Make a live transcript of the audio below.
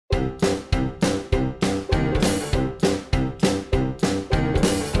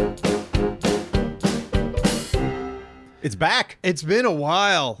It's back. It's been a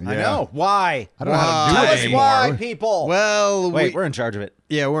while. I know. Why? I don't know how to do Tell it us anymore. why, people. Well, Wait, we're in charge of it.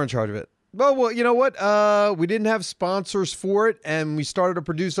 Yeah, we're in charge of it. Well, you know what? We didn't have sponsors for it, and we started to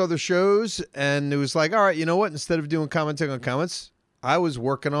produce other shows, and it was like, all right, you know what? Instead of doing commenting on comments, I was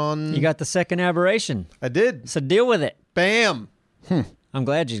working on... You got the second aberration. I did. So deal with it. Bam. I'm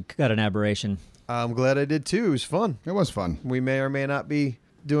glad you got an aberration. I'm glad I did, too. It was fun. It was fun. We may or may not be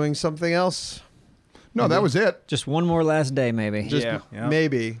doing something else. No, that was it. Just one more last day, maybe. Just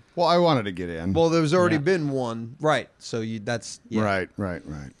maybe. Well, I wanted to get in. Well, there's already been one. Right. So that's... Yeah. Right.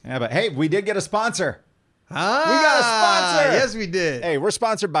 Yeah, but hey, we did get a sponsor. Ah, We got a sponsor. Yes, we did. Hey, we're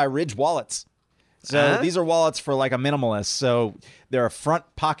sponsored by Ridge Wallets. So these are wallets for like a minimalist. So they're a front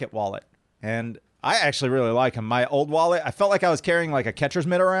pocket wallet. And I actually really like them. My old wallet, I felt like I was carrying like a catcher's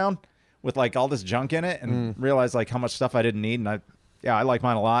mitt around with like all this junk in it and realized like how much stuff I didn't need. And I like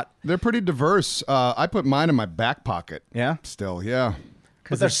mine a lot. They're pretty diverse. I put mine in my back pocket. Yeah? Still, yeah.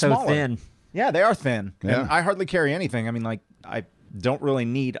 Because they're they're so smaller. thin. Yeah, they are thin. Yeah. And I hardly carry anything. I mean, like, I don't really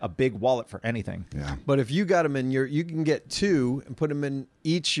need a big wallet for anything. Yeah. But if you got them in you can get two and put them in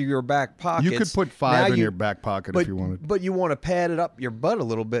each of your back pockets. You could put 5 in your back pocket if you wanted. But you want to pad it up your butt a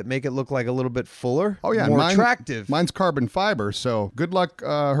little bit, make it look like a little bit fuller. Oh, yeah. more attractive. Mine's carbon fiber, so good luck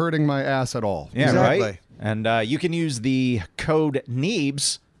hurting my ass at all. Yeah, Exactly. right? And you can use the code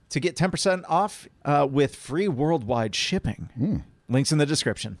NEEBS to get 10% off with free worldwide shipping. Links in the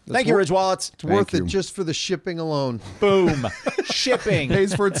description. Thank you, Ridge Wallets. It's worth you. it just for the shipping alone. Boom. Shipping.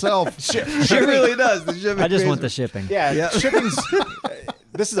 Pays for itself. It really does. The shipping I just pays want for- the shipping. Yeah, shipping's...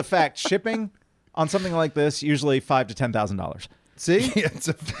 this is a fact. Shipping on something like this, usually $5,000 to $10,000. See?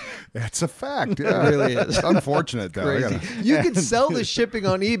 it's a fact. Yeah. It really is. It's unfortunate, though. I Crazy. gotta- You could sell the shipping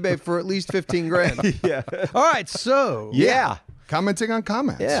on eBay for at least 15 grand. Yeah. All right, so Yeah. Commenting on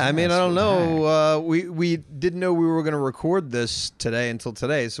comments. yeah, I mean, I don't know. We didn't know we were going to record this today until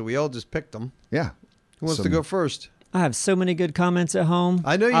today, so we all just picked them. Yeah. Who wants to Some- go first? I have so many good comments at home.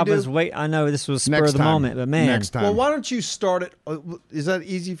 I know you I do. I know this was spur Next of the time. moment, but man. Next time. Well, why don't you start it? Is that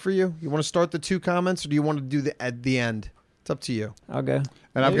easy for you? You want to start the 2 comments, or do you want to do the at the end? It's up to you. I'll go.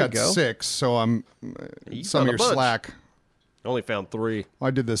 And I've There you got go. 6, so I'm You some of found a your bunch. slack. Only found 3.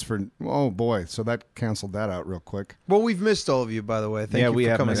 I did this for, oh boy, so that canceled that out real quick. Well, we've missed all of you, by the way. Thank you we for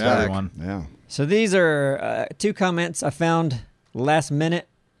have coming missed back. everyone. Yeah. So these are 2 comments I found last minute.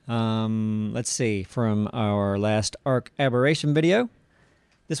 Let's see, from our last Arc Aberration video.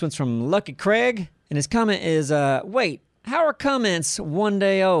 This one's from Lucky Craig, and his comment is, wait, how are comments 1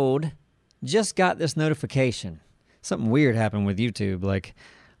 day old? Just got this notification. Something weird happened with YouTube.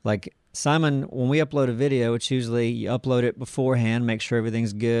 Like Simon, when we upload a video, it's usually you upload it beforehand, make sure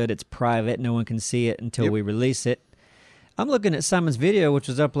everything's good, it's private, no one can see it until we release it. I'm looking at Simon's video, which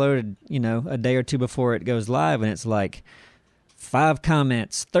was uploaded, a day or 2 before it goes live, and it's like 5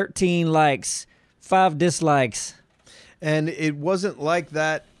 comments, 13 likes, 5 dislikes. And it wasn't like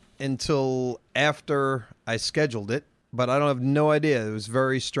that until after I scheduled it, but I don't have no idea. It was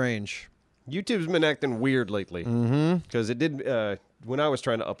very strange. YouTube's been acting weird lately. Because it did... when I was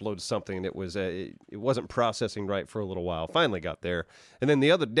trying to upload something, it wasn't processing right for a little while. Finally got there. And then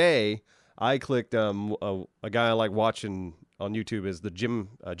the other day, I clicked a guy I like watching on YouTube is the Jim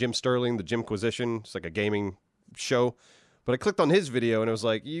Sterling, the Jimquisition. It's like a gaming show. But I clicked on his video, and it was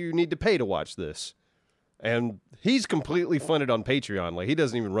like, you need to pay to watch this. And he's completely funded on Patreon. Like, he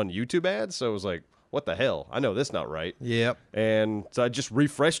doesn't even run YouTube ads. So it was like, what the hell? I know this not right. Yep. And so I just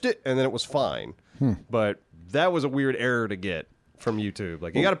refreshed it, and then it was fine. But that was a weird error to get from YouTube.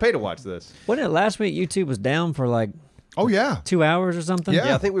 Like, you got to pay to watch this. Wasn't it last week YouTube was down for like Oh, yeah. 2 hours or something? Yeah.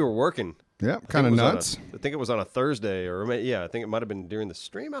 Yeah, I think we were working. Yeah, I think kind it of was on nuts. I think it was on a Thursday, or I think it might have been during the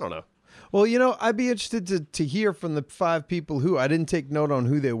stream. I don't know. Well, I'd be interested to hear from the 5 people who I didn't take note on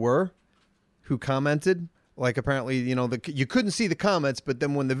who they were, who commented. Like, apparently, you couldn't see the comments, but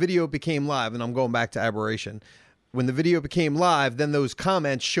then when the video became live, and I'm going back to Aberration, when the video became live, then those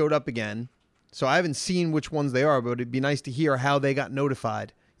comments showed up again. So I haven't seen which ones they are, but it'd be nice to hear how they got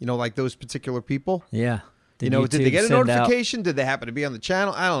notified. Like those particular people. Yeah. Did they get a notification? Did they happen to be on the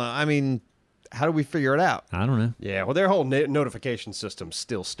channel? I don't know. I mean, how do we figure it out? I don't know. Yeah, well, their whole notification system's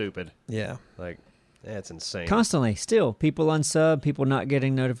still stupid. Yeah. Like, that's insane. Constantly, still, people unsub, people not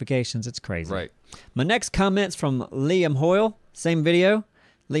getting notifications. It's crazy. Right. My next comment's from Liam Hoyle. Same video.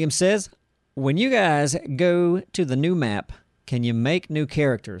 Liam says, when you guys go to the new map, can you make new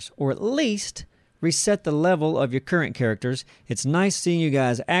characters? Or at least reset the level of your current characters? It's nice seeing you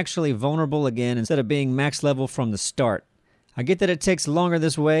guys actually vulnerable again instead of being max level from the start. I get that it takes longer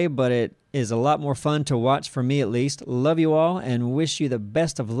this way, but it is a lot more fun to watch for me at least. Love you all and wish you the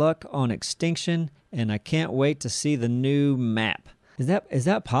best of luck on Extinction, and I can't wait to see the new map. Is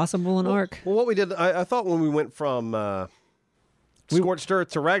that possible in Ark? Well, what we did, I thought when we went from Scorched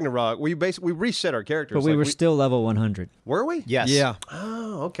Earth to Ragnarok, we reset our characters. But we Like, were still level 100. Were we? Yes. Yeah.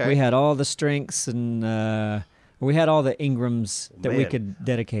 Oh, okay. We had all the strengths and we had all the Ingrams that we Man. could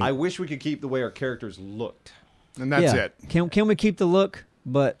dedicate. I wish we could keep the way our characters looked. And that's Yeah. it. Can we keep the look,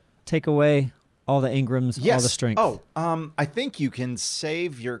 but take away all the Ingrams, all the strength? Oh, I think you can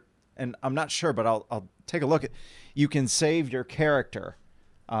save your, and I'm not sure, but I'll take a look at. You can save your character.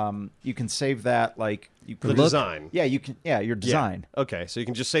 You can save that like you The could design. Yeah, you can. Yeah, your design. Yeah. Okay, so you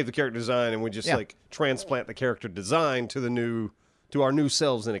can just save the character design, and we just Yeah. like transplant the character design to our new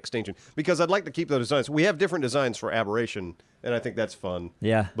selves in Extinction. Because I'd like to keep those designs. We have different designs for Aberration, and I think that's fun.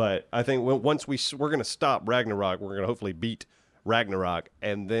 Yeah. But I think once we're going to stop Ragnarok, we're going to hopefully beat Ragnarok,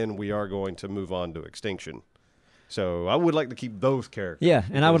 and then we are going to move on to Extinction. So I would like to keep those characters. Yeah,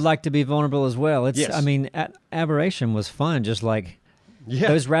 and I would like to be vulnerable as well. It's, Yes. I mean, Aberration was fun. Just like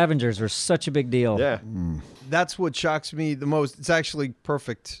those Ravengers were such a big deal. Yeah. That's what shocks me the most. It's actually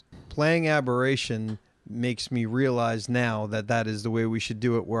perfect. Playing Aberration makes me realize now that is the way we should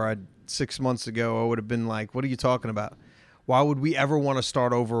do it, where 6 months ago I would have been like, what are you talking about? Why would we ever want to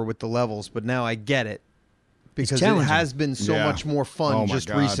start over with the levels? But now I get it. Because it challenging. has been so Yeah. much more fun Oh my just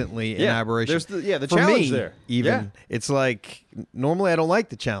God. recently in Yeah, Aberration. there's the For challenge me, there. even Yeah. it's like normally I don't like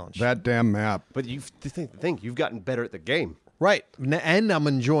the challenge. That damn map. But think you've gotten better at the game. Right. And I'm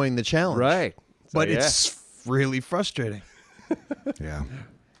enjoying the challenge. Right. But So, yeah. it's really frustrating. Yeah.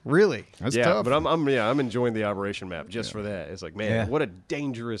 Really. That's yeah, tough. but I'm enjoying the Operation map just for that. It's like, man, Yeah. what a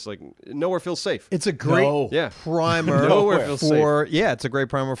dangerous, like, nowhere feels safe. It's a great No. Yeah. primer Nowhere feels for it's a great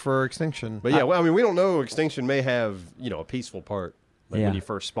primer for Extinction. But yeah, well, I mean, we don't know. Extinction may have, a peaceful part, like Yeah. when you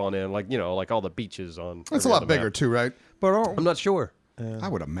first spawn in, like, like all the beaches on. It's a every lot other bigger map. too, right? But I'm not sure. I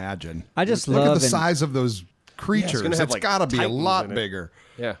would imagine. I just Look at love the and- size of those creatures. gonna have, It's like, got to be a titans lot in it. bigger.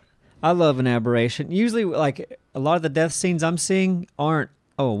 Yeah. I love an Aberration. Usually, like a lot of the death scenes I'm seeing aren't,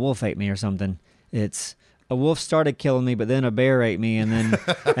 a wolf ate me or something. It's a wolf started killing me, but then a bear ate me, and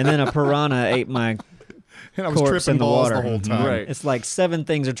then a piranha ate my And I was corpse tripping in the balls water. the whole time. Right. It's like 7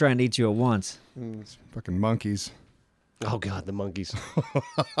 things are trying to eat you at once. Fucking monkeys. Oh God, the monkeys.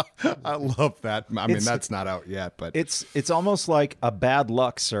 I love that. I mean, that's not out yet, but It's almost like a bad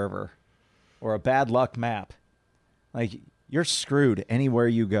luck server or a bad luck map. Like you're screwed anywhere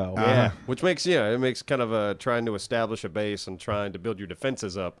you go. Yeah, which makes it makes kind of trying to establish a base and trying to build your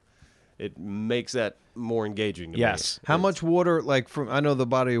defenses up. It makes that more engaging. To Yes. how much water, like I know the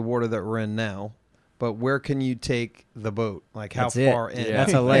body of water that we're in now, but where can you take the boat? Like how That's it. far in? Yeah.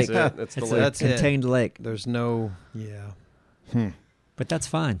 That's a lake. That's it. That's the It's lake. a That's it. contained lake. There's no. Yeah. But that's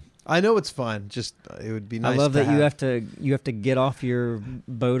fine. I know it's fine. Just it would be nice. I love to that you have to get off your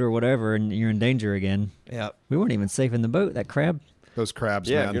boat or whatever, and you're in danger again. Yeah. We weren't even safe in the boat. That crab. those crabs,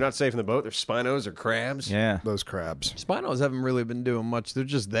 Yeah, man. you're not safe in the boat. There's spinos or crabs. Yeah. Those crabs. Spinos haven't really been doing much. They're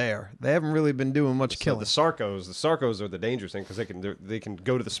just there. They haven't really been doing much So killing. the sarcos are the dangerous thing because they can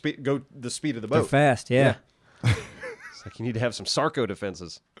go to the speed of the They're boat. fast. Yeah. It's like you need to have some sarco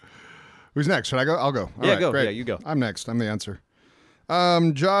defenses. Who's next? Should I go? I'll go. All Yeah, right, go. Great. Yeah, you go. I'm next. I'm the answer.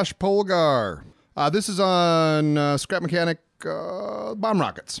 Josh Polgar. This is on Scrap Mechanic Bomb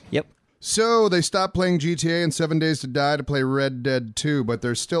Rockets. Yep. So they stopped playing GTA and 7 Days to Die to play Red Dead 2, but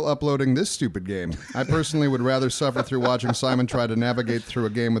they're still uploading this stupid game. I personally would rather suffer through watching Simon try to navigate through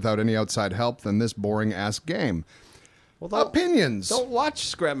a game without any outside help than this boring-ass game. Well, Opinions. Don't watch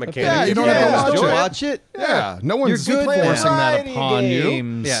Scrap Mechanic. Yeah, you don't If have to enjoy watch it. Watch it. Yeah, no one's You're good forcing now. that Variety upon you.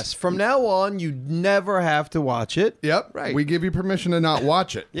 games. Yes. From now on, you never have to watch it. Yep, Right. we give you permission to not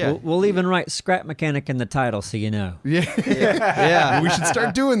watch it. Yeah. We'll even write Scrap Mechanic in the title so you know. Yeah. We should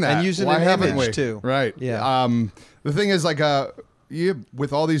start doing that. And using Why an haven't image, we? too. Right. Yeah. The thing is, like,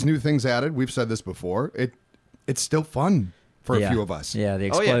 with all these new things added, we've said this before. It's still fun for Yeah. a few of us. Yeah,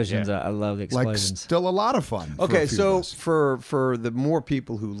 the Oh, yeah, explosions. yeah. I love the Like, explosions. still a lot of fun. for a Okay, few so of us. for the more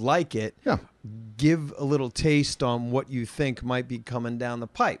people who like it, Yeah. give a little taste on what you think might be coming down the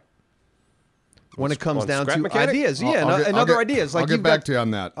pipe. When it comes on down Scrap to Mechanic? ideas, I'll- yeah, I'll get- and I'll other get- ideas. Like I'll get you've back got, to you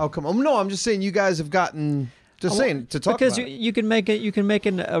on that. Oh come on! No, I'm just saying you guys have gotten. Just saying to talk because about it. you can make it. You can make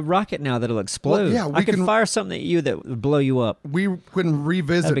a rocket now that'll explode. yeah, we I can can- fire something at you that would blow you up. We can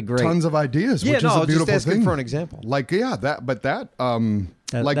revisit That'd be great. tons of ideas, Yeah, which no, is I a was just beautiful asking thing. for an example. Like, yeah, That like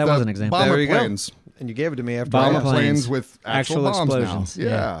was the an example. bomber There you go. planes. And you gave it to me after Bomber Bomber I asked. planes planes. with actual, Actual bombs explosions. now.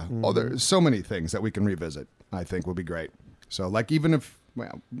 Yeah. Oh, there's so many things that we can revisit. I think will be great. So, like, even if,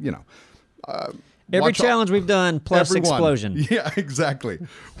 well, Every Watch all- challenge we've done plus Everyone. explosion. Yeah, exactly.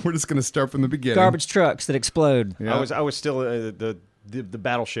 We're just going to start from the beginning. Garbage trucks that explode. Yeah. I was still the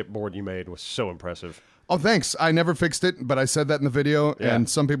battleship board you made was so impressive. Oh, thanks. I never fixed it, but I said that in the video, Yeah. and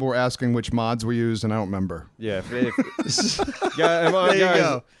some people were asking which mods we used, and I don't remember. Yeah,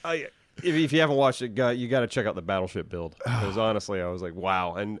 if you haven't watched it, you got to check out the battleship build. Because honestly, I was like,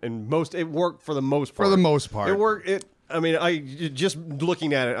 wow, and it worked for the most part. For the most part. it worked. I mean, just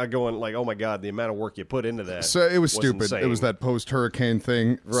looking at it, I going like, oh my god, the amount of work you put into that. So it was stupid. insane. It was that post-hurricane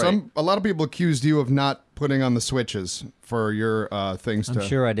thing. Right. A lot of people accused you of not putting on the switches for your things I'm to...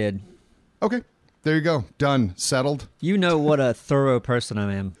 sure I did. Okay. There you go. Done. Settled. You know what a thorough person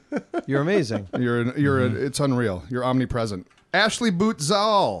I am. You're amazing. It's unreal. You're omnipresent. Ashley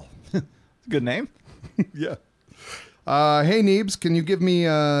Bootzall. Good name. Yeah. Hey, Neebs, can you give me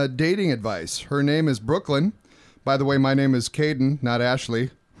dating advice? Her name is Brooklyn. By the way, my name is Caden, not Ashley.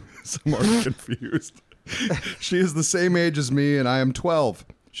 So I'm already confused. She is the same age as me, and I am 12.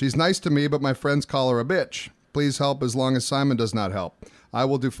 She's nice to me, but my friends call her a bitch. Please help as long as Simon does not help. I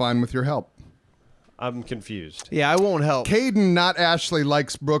will do fine with your help. I'm confused. Yeah, I won't help. Caden, not Ashley,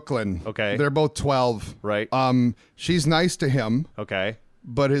 likes Brooklyn. Okay. They're both 12. Right. She's nice to him, Okay.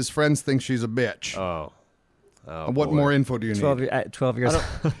 but his friends think she's a bitch. Oh. What boy. more info do you need? 12 years old.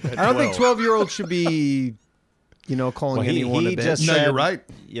 I don't think 12-year-olds should be, calling Well, anyone a bitch. just No, said- you're right.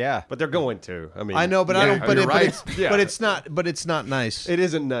 Yeah. But they're going to. I mean, I know, but I Yeah, don't. But, you're right. but it's not nice. It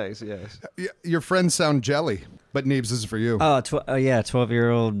isn't nice. Yes. Your friends sound jelly, but Neebs, this is for you. Oh,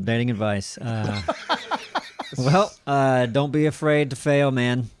 12-year-old dating advice. Don't be afraid to fail,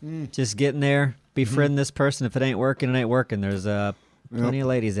 man. Just get in there, befriend this person. If it ain't working, it ain't working. There's plenty of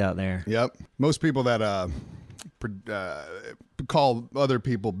ladies out there. Yep. Most people that call other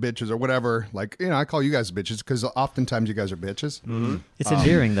people bitches or whatever, like, I call you guys bitches because oftentimes you guys are bitches. It's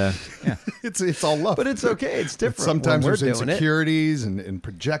endearing, though. It's all love. But it's okay. It's different. Sometimes when we're there's doing it. insecurities and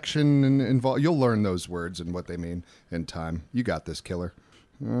projection and involved. You'll learn those words and what they mean in time. You got this, killer.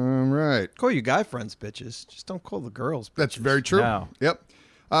 All right. Call your guy friends bitches. Just don't call the girls. That's very true. No. Yep.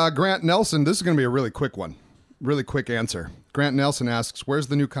 Grant Nelson, this is going to be a really quick one. Really quick answer. Grant Nelson asks, where's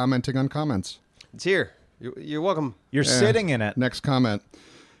the new commenting on comments? It's here. You're welcome. You're sitting in it. Next comment.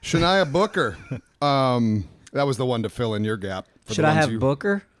 Shania Booker. That was the one to fill in your gap. For Should the I ones have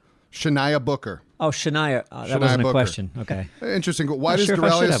Booker? Shania Booker. Oh, Shania. That Shania wasn't a Booker. question. Okay. Interesting. Why Not does sure if I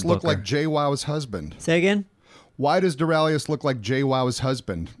should Duralius have look Booker. like Jay Wow's husband? Say again? Why does Duralius look like Jay Wow's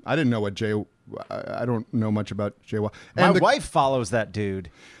husband? I didn't know what I don't know much about Jay Wow. My And wife follows that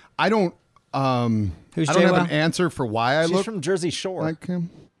dude. I don't. Who's I don't have JWoww? an answer for why I She's look from Jersey Shore. like him.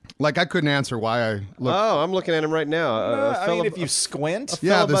 Like I couldn't answer why I look. Oh, I'm looking at him right now. I mean, if you squint.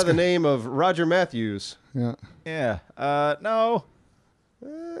 Yeah, fella this by the guy- name of Roger Matthews. Yeah. Yeah. No.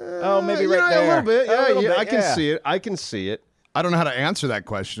 Oh, maybe Yeah, right there. a little bit. A Yeah, little bit, I can yeah. see it. I can see it. I don't know how to answer that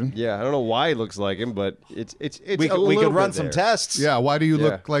question. Yeah, I don't know why he looks like him, but it's We a could, little run bit some there. tests. Yeah. Why do you Yeah.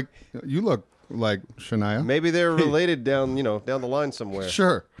 look like you look like Shania? Maybe they're related down the line somewhere.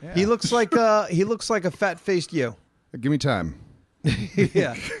 Sure. He looks like a fat-faced you. Give me time.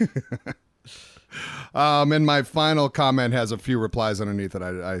 Yeah. And my final comment has a few replies underneath it.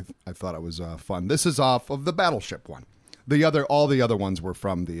 I thought it was fun. This is off of the Battleship one. All the other ones were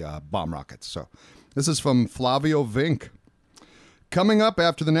from the bomb rockets. So this is from Flavio Vink. Coming up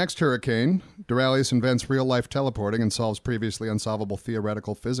after the next hurricane, Duralius invents real-life teleporting and solves previously unsolvable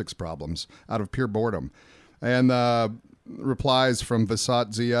theoretical physics problems out of pure boredom. And replies from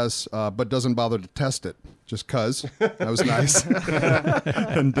Vasat ZS, but doesn't bother to test it, just cuz. That was nice.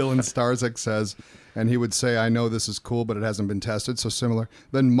 And Dylan Starzik says, and he would say, I know this is cool, but it hasn't been tested, so similar.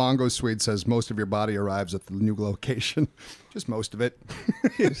 Then Mongo Swede says, most of your body arrives at the new location. Just most of it.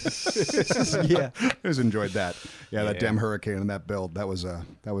 Yeah. I just enjoyed that. Yeah, that damn hurricane and that build. That was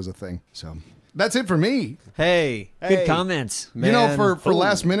a thing. So that's it for me. Hey. Good comments. You know, Man. for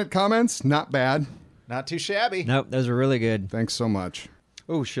last minute comments, not bad. Not too shabby. Nope, those are really good. Thanks so much.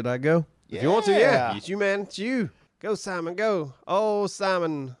 Oh, should I go? If you want to, yeah. It's you, man. It's you. Go, Simon, go. Oh,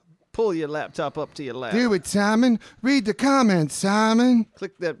 Simon, pull your laptop up to your lap. Do it, Simon. Read the comments, Simon.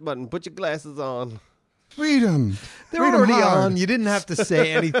 Click that button. Put your glasses on. Read them. They're already on. You didn't have to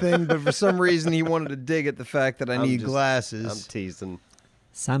say anything, but for some reason he wanted to dig at the fact that I need I'm glasses. teasing.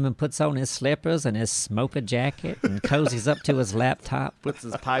 Simon puts on his slippers and his smoker jacket and cozies up to his laptop. Puts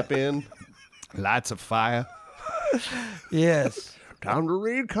his pipe in. Lights of fire. Yes. Time to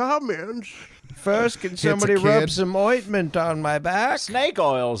read comments. First, can a somebody rub kid. some ointment on my back? Snake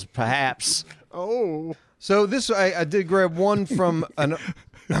oils, perhaps. Oh. So this, I did grab one from an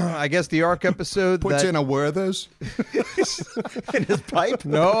I guess the Ark episode. Puts that- in a Werther's. In his pipe.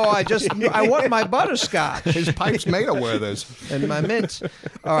 No, I want my butterscotch His pipe's made of Werther's. and my mint.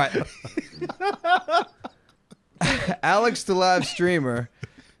 All right. Alex, the live streamer,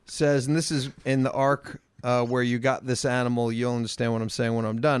 says, and this is in the Ark where you got this animal. You'll understand what I'm saying when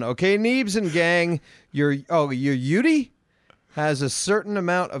I'm done. Okay, Neebs and gang, your Yudi has a certain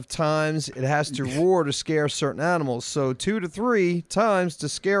amount of times it has to roar to scare certain animals. So 2 to 3 times to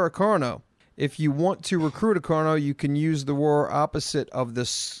scare a Carno. If you want to recruit a Carno, you can use the roar opposite of the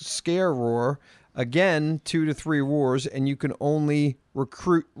scare roar. Again, 2 to 3 roars, and you can only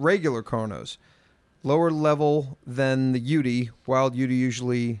recruit regular Carnos. Lower level than the Yudi. Wild Yudi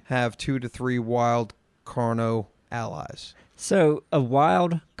usually have 2 to 3 wild Carno allies. So a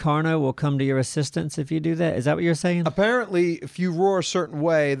wild Carno will come to your assistance if you do that? Is that what you're saying? Apparently, if you roar a certain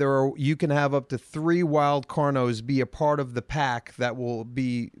way, you can have up to 3 wild Carnos be a part of the pack that will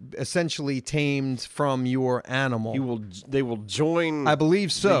be essentially tamed from your animal. They will join. I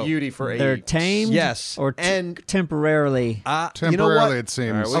believe so. The Yudi for They're a tamed? Yes. Or And- temporarily? You know Temporarily, what? it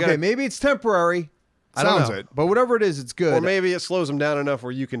seems. All right, we Okay, gotta- maybe it's temporary. I don't Sounds know. it. But whatever it is, it's good. or maybe it slows them down enough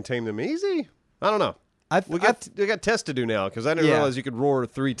where you can tame them easy. I don't know. We got tests to do now because I didn't Yeah. realize you could roar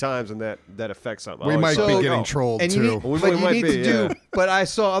 3 times and that affects something. We I might always be thought, getting oh, trolled, and you too. need, We but you might need be, to do. yeah. But I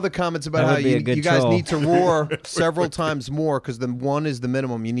saw other comments about That how would be a you good guys troll. need to roar several times more because the 1 is the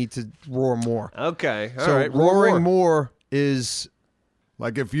minimum. You need to roar more. Okay, all So right. roaring more is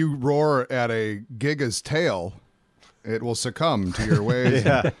Like if you roar at a Giga's tail, it will succumb to your ways.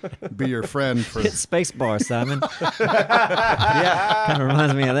 Yeah. And be your friend for. Hit spacebar, Simon. yeah. Kind of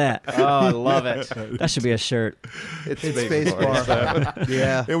reminds me of that. Oh, I love it. That should be a shirt. It's It's spacebar. spacebar.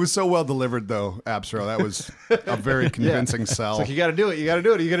 Yeah. It was so well delivered, though, Absro. That was a very convincing sell. It's like you got to do it. You got to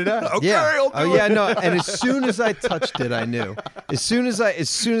do it. Or you got to die. Okay, Yeah. I'll do Oh it. yeah. No. And as soon as I touched it, I knew. As soon as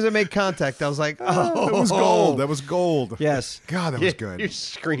I made contact, I was like, oh, That was gold. That was gold. Yes. God, that was good. Your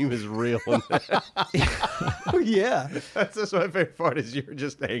scream is real. Yeah. That's just my favorite part is you're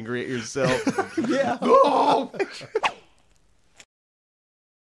just angry at yourself. Yeah.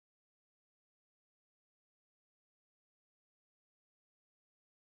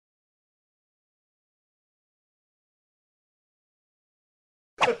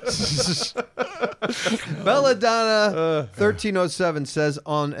 Belladonna 1307 says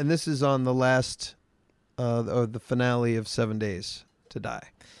on, and this is on the last, or the finale of 7 Days to Die.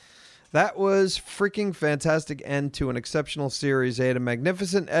 That was freaking fantastic end to an exceptional series. They had a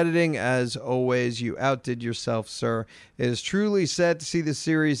magnificent editing. As always, you outdid yourself, sir. It is truly sad to see the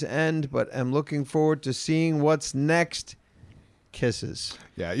series end, but I'm looking forward to seeing what's next. Kisses.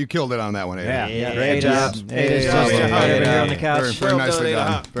 Yeah, you killed it on that one, Ada. Yeah, great job. Hey, job, over Ada. here on the Very, couch. very Well nicely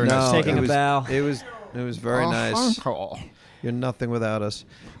done, done. Ada. Very No, nice. Taking it a was, bow. It was very nice. You're nothing without us.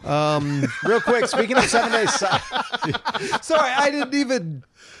 Real quick, speaking of 7 days, Sorry, I didn't even.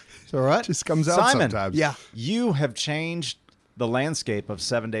 It's all right. Just comes out Simon. sometimes. Yeah. you have changed the landscape of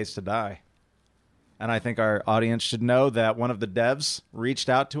 7 Days to Die. And I think our audience should know that one of the devs reached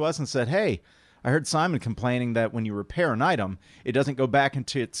out to us and said, hey, I heard Simon complaining that when you repair an item, it doesn't go back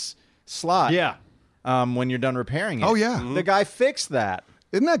into its slot Yeah. when you're done repairing it. Oh, yeah. The guy fixed that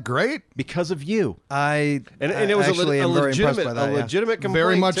Isn't that great? because of you. And it was actually a am very impressed legitimate, by that, a yeah. legitimate complaint.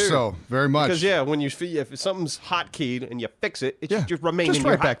 Very much too. so. Very much. Because when if something's hotkeyed and you fix it, it Yeah. should just remain Just in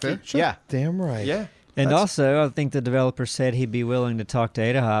your right back there. hotkey. Sure. Yeah. Damn right. Yeah. And also, I think the developer said he'd be willing to talk to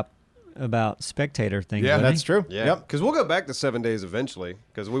AdaHop about spectator things. Yeah, wouldn't That's he? true. Yeah. Yep. Because we'll go back to 7 Days eventually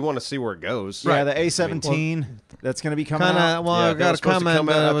because we want to see where it goes. Yeah, the A17 that's going to be coming Kind out. of. Well, Yeah, I that got was a supposed to comment come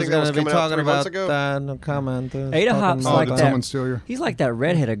out- that I I was think that going was to be coming out talking 3 months about. ago. That. No comment. AdaHop's Oh, like did that. someone steal your? He's like that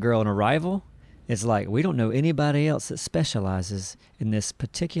redheaded girl in Arrival. It's like we don't know anybody else that specializes in this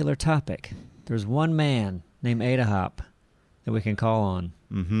particular topic. There's one man named AdaHop that we can call on.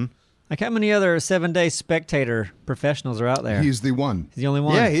 Mm-hmm. Like how many other 7-day spectator professionals are out there? He's the one. He's the only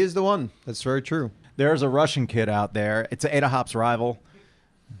one. Yeah, he is the one. That's very true. There's a Russian kid out there. It's Ada Hop's rival.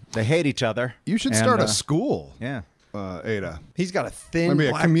 They hate each other. You should And, start a school, Yeah. Ada. He's got a thin. Maybe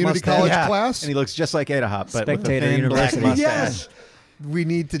a black community mustache. college Yeah. class. And he looks just like Ada Hop, but with a Spectator thin black University. mustache. Yes. We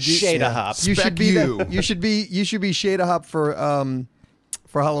need to do Shada Hop. You Spec should be you. the, you should be Shada Hop for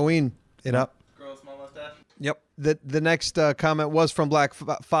Halloween. It up. Grow a small mustache. Yep. The next comment was from Black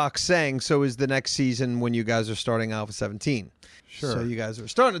Fox saying, "So is the next season when you guys are starting Alpha 17." Sure. So you guys are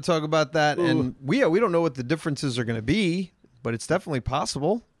starting to talk about that, and we don't know what the differences are going to be, but it's definitely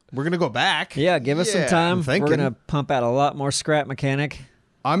possible. We're going to go back. Yeah, give us some Yeah, time. I'm We're thinking. gonna pump out a lot more scrap mechanic.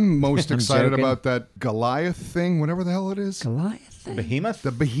 I'm most I'm excited joking. about that Goliath thing, whatever the hell it is. Goliath. Behemoth?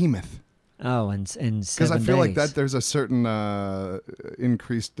 The behemoth. Oh, and 7 Because I feel like days. that there's a certain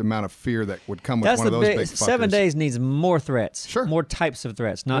increased amount of fear that would come with That's one of the those big. big fuckers. 7 days needs more threats. Sure. More types of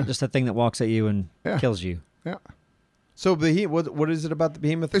threats, not just a thing that walks at you and Yeah. kills you. Yeah. So what is it about the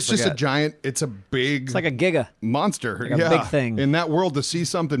behemoth? It's I just a forget. giant, it's a big It's like a giga. monster. Like a yeah. big thing. In that world, to see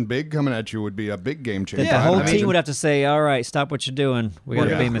something big coming at you would be a big game changer. That Yeah, the whole I mean- team would have to say, "All right, stop what you're doing. We got We're a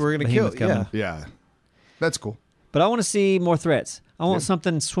gonna- behemoth, we're gonna behemoth kill- coming." yeah. Yeah. That's cool. But I want to see more threats. I want Yeah.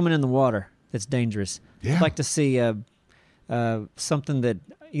 something swimming in the water that's dangerous. Yeah. I'd like to see something that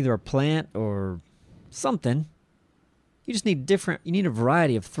either a plant or something. You just need different. You need a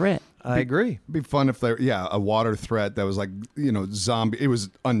variety of threat. I agree. It'd be fun if there, a water threat that was like, zombie. It was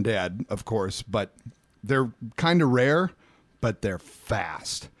undead, of course, but they're kind of rare, but they're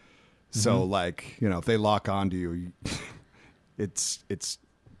fast. So, like, if they lock onto you, it's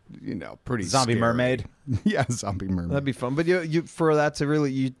pretty Zombie scary. mermaid. Yeah, zombie mermaid. That'd be fun. But you for that to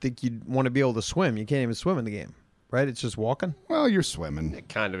really, you think you'd want to be able to swim. You can't even swim in the game, right? It's just walking. Well, you're swimming. It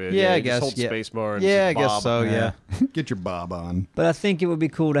kind of is. Yeah, I you just guess, hold yeah. space bar and Yeah, I just guess bob. so. Yeah. Get your bob on. But I think it would be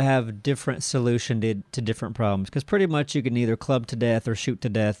cool to have different solution to different problems because pretty much you can either club to death or shoot to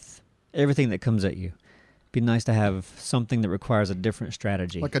death everything that comes at you. It'd be nice to have something that requires a different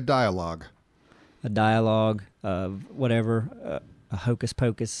strategy, Like a dialogue. a dialogue of whatever, a hocus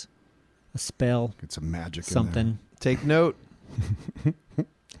pocus, a spell, Get some magic something. Take note.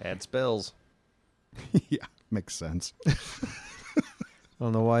 Add spells. in there. Yeah, makes sense. I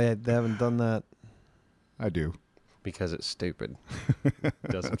don't know why they haven't done that. I do. Because it's stupid.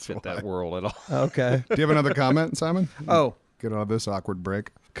 Doesn't fit that world at all. Okay. Do you have another comment, Simon? Oh, Get out of this awkward break.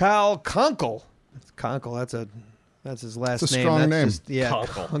 Kyle Kunkel. Kunkel. That's his last It's a name. strong That's name. Just, yeah.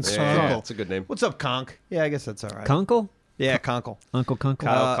 Conkle. Kunkel. Yeah, that's a good name. What's up, Conk? Yeah, I guess that's all right. Kunkel? Yeah, Kunkel. Uncle Kunkel?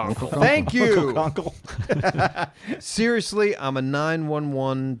 Kyle Conkle. Thank you. Uncle. Seriously, I'm a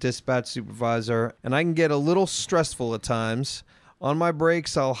 911 dispatch supervisor, and I can get a little stressful at times. On my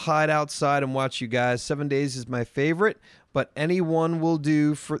breaks, I'll hide outside and watch you guys. 7 days is my favorite, but anyone will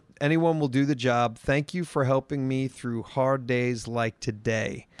do the job. Thank you for helping me through hard days like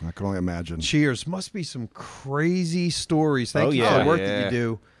today. I can only imagine. Cheers. Must be some crazy stories. Thank Oh, you for yeah. the work Yeah. that you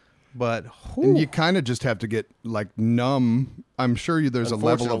do. But And you kind of just have to get like numb. I'm sure there's a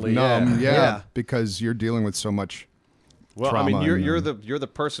level of Unfortunately, numb, Yeah. because you're dealing with so much. Well, I mean, trauma you're and- the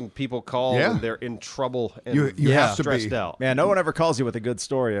person people call Yeah. when they're in trouble and You Yeah. have to stressed be. out. Man, no one ever calls you with a good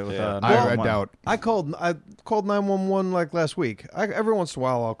story. With, Yeah. I 911. doubt. I called 911 like last week. Every once in a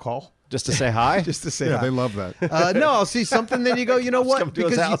while I'll call Just to say hi. just to say Yeah, hi. they love that. No, I'll see something, then you go, you know come what? to his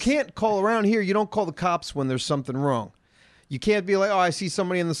Because you house. can't call around here. You don't call the cops when there's something wrong. You can't be like, oh, I see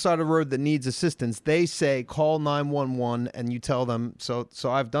somebody on the side of the road that needs assistance. They say call 911, and you tell them. So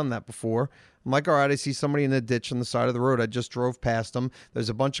I've done that before. I'm like, all right, I see somebody in a ditch on the side of the road. I just drove past them. There's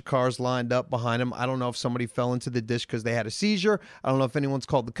a bunch of cars lined up behind them. I don't know if somebody fell into the ditch because they had a seizure. I don't know if anyone's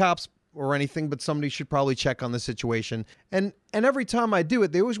called the cops or anything, but somebody should probably check on the situation. And every time I do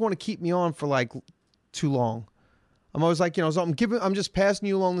it, they always want to keep me on for like too long. I'm always like, so I'm just passing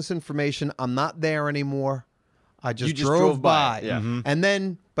you along this information. I'm not there anymore. I just, You just drove drove by. by. Yeah. And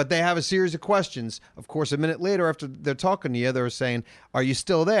then, but they have a series of questions. Of course, a minute later, after they're talking to you, they're saying, are you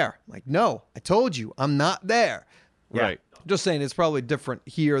still there? I'm like, no, I told you, I'm not there. Right. Just saying, it's probably different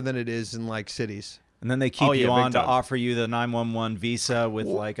here than it is in like cities. And then they keep Oh, yeah, you big on to time. offer you the 911 visa with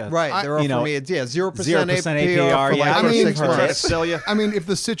like a Right. They're offering me, 0% 0% APR APR. for Yeah, like I mean, 6 for- Try to months. sell you. I mean, if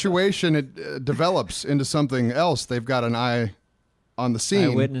the situation develops into something else, they've got an eye on the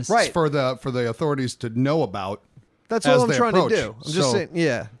scene, Eyewitness. Right. for the authorities to know about. That's as all I'm they trying approach. to do. I'm just So- saying,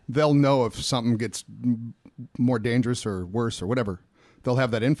 yeah. They'll know if something gets more dangerous or worse or whatever. They'll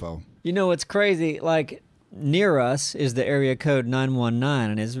have that info. You know what's crazy? Like near us is the area code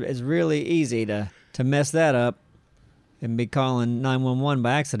 919, and it's really easy to mess that up and be calling 911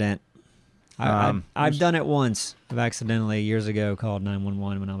 by accident. I've done it once. I've accidentally years ago called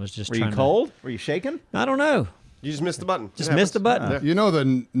 911 when I was just Were trying you cold? Were you shaking? I don't know. You just missed the button. Just It missed the happens. button. You know,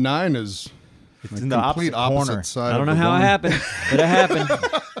 the 9 is in the complete opposite corner. side. I don't of know the how it one. happened, but it happened.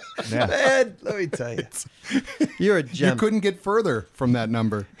 Yeah. Ed, let me tell you. You're a gem. You couldn't get further from that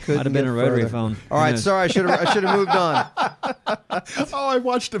number. Might have been a rotary further. phone. All Who right, knows? sorry, I should have moved on. Oh, I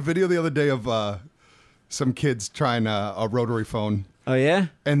watched a video the other day of some kids trying a rotary phone, Oh yeah,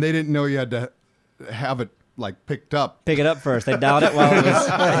 and they didn't know you had to have it like picked up. pick it up first. They dialed it while it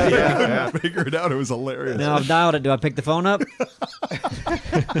was. Figure it out. It was hilarious. Now I've dialed it. Do I pick the phone up?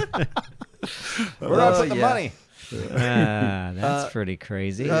 Where do I put the yeah. money? That's pretty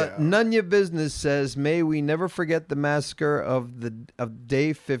crazy. Nunya Business says, "May we never forget the massacre of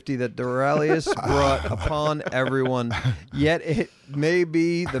Day 50 that Duralius brought upon everyone. Yet it may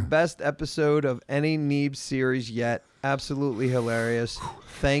be the best episode of any Neeb series yet. Absolutely hilarious.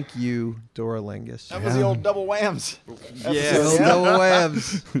 Thank you, Doralingus." That was the old double whams. Those double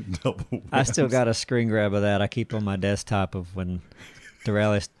whams. I still got a screen grab of that. I keep on my desktop of when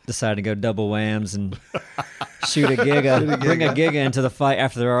Doralis decided to go double whams and shoot a Giga, bring a Giga into the fight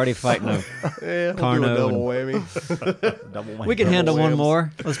after they're already fighting a Carno. double whammy. Double wham. We can handle one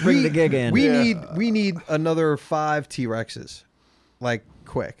more. Let's bring the Giga in. We need another 5 T-Rexes, like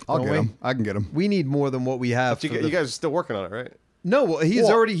quick. I'll don't get we? them. I can get them. We need more than what we have. But you, for you the- guys are still working on it, right? No, well, he's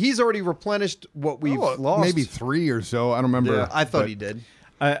already replenished what we've lost. Maybe 3 or so. I don't remember. Yeah. I thought but he did.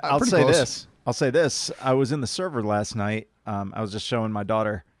 I'll pretty say close. this. I'll say this. I was in the server last night. I was just showing my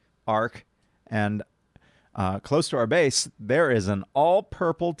daughter Ark, and close to our base, there is an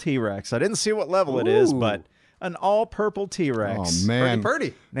all-purple T-Rex. I didn't see what level it is, but an all-purple T-Rex. Oh man,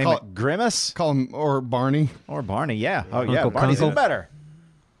 Purdy. Name Call- it Grimace Call him or Barney. or Barney. Yeah. Oh, yeah. Uncle Barney's Kunkel. better.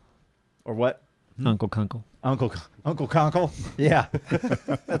 Or what? Uncle Kunkel. Uncle Conkle? Yeah.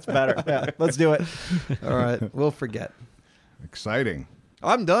 That's better. Yeah. Let's do it. All right, we'll forget. Exciting.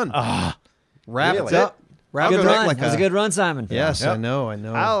 I'm done. Wrap really? it up. Wrap Good it up run. like that was a good run, Simon. Yes, Yep. I know.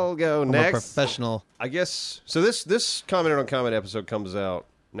 I'll go I'm a next. professional. I guess so. This Comment on Comment episode comes out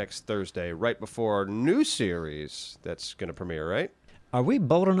next Thursday, right before our new series that's going to premiere. Right? Are we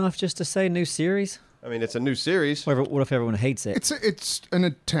bold enough just to say new series? I mean, it's a new series. What if everyone hates it? It's an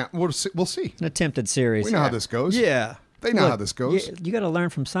attempt. We'll see. An attempted series. We know how this goes. Yeah, They know Look, how this goes. You got to learn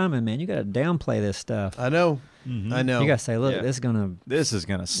from Simon, man. You got to downplay this stuff. I know. I know. You got to say, look, Yeah. this is gonna. This is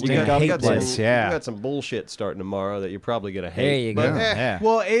going to You stink got- up you the got place. You Yeah. got some bullshit starting tomorrow that you're probably going to hate. There you But, go. Yeah.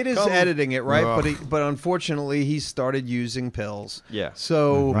 Well, Ada's Come- editing it, right? Ugh. But unfortunately, he started using pills. Yeah.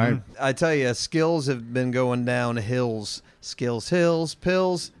 So Right. I tell you, skills have been going down hills. Skills, hills,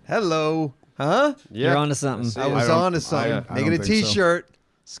 pills. Hello, huh? Yeah. You're onto something. See I it. was don't- on to something. I Making a don't think so. T-shirt.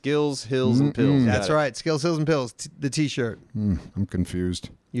 Skills, hills, and pills. That's Got it. right. Skills, hills, and pills. The T-shirt. I'm confused.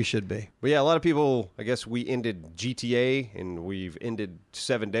 You should be. But yeah, a lot of people, I guess we ended GTA and we've ended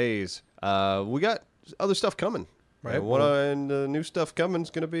 7 days. We got other stuff coming. Right. And the new stuff coming is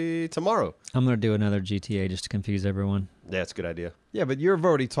going to be tomorrow. I'm gonna do another GTA just to confuse everyone. That's a good idea. Yeah, but you've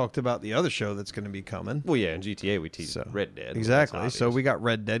already talked about the other show that's going to be coming. Well, yeah, in GTA we teased So- Red Dead. Exactly. That's So obvious. we got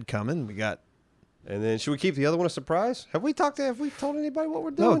Red Dead coming. We got. And then should we keep the other one a surprise? Have we told anybody what we're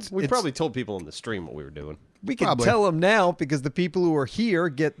No, doing? it's- we it's- probably told people in the stream what we were doing. We can Probably. tell them now because the people who are here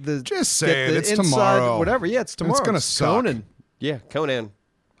get the Just say get it. the It's inside, tomorrow. Whatever. Yeah, it's tomorrow. It's gonna suck. Conan. Yeah, Conan.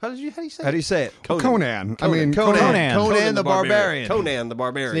 How do you say How do you say it? Conan. I mean, Conan the Barbarian. Conan the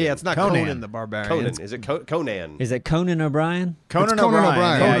Barbarian. Yeah, it's not Conan. Conan the Barbarian. Conan. It's Is it Conan? Is it Conan O'Brien? Conan Conan O'Brien.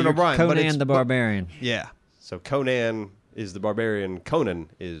 O'Brien. Yeah, Conan you're- O'Brien. but it's- Conan the Barbarian. Yeah. So Conan is the barbarian. Conan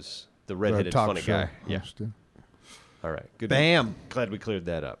is the redheaded talk funny show guy. Yeah. host, yeah. All right. Good. Bam. Glad we cleared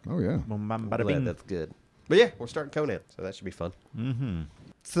that up. Oh yeah. Boom, bam, bada, Glad bing. that's good. But yeah, we're starting Conan, so that should be fun.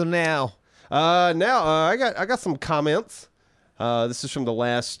 So now, I got some comments. This is from the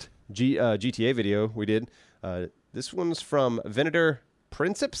last GTA video we did. This one's from Venator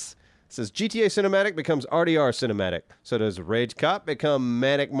Principes. It says GTA Cinematic becomes RDR Cinematic. So does Rage Cop become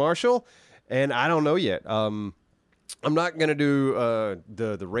Manic Marshal? And I don't know yet. I'm not gonna do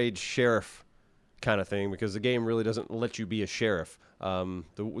the Rage Sheriff kind of thing because the game really doesn't let you be a sheriff. The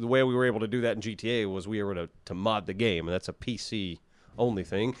way we were able to do that in GTA was we were able to mod the game, and that's a PC only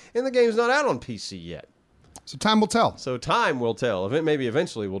thing. And the game's not out on PC yet. So time will tell. So time will tell. Maybe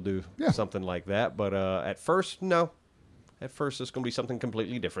eventually we'll do Yeah. something like that. But at first, no. At first, it's going to be something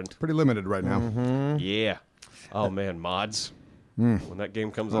completely different. Pretty limited right now. Yeah. Oh, man, mods. When that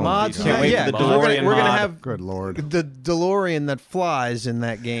game comes out. mods. on PC, Can't wait yeah, for the we're gonna, DeLorean we're gonna mod. have Good lord. the DeLorean that flies in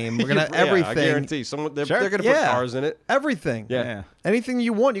that game. We're gonna have Yeah, everything. I guarantee. They're Sure. going to put Yeah. cars in it. Everything. Yeah. Anything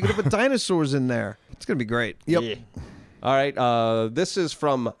you want. You could put dinosaurs in there. It's gonna be great. Yeah. All right. This is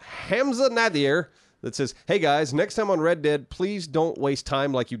from Hamza Nadir that says, "Hey guys, next time on Red Dead, please don't waste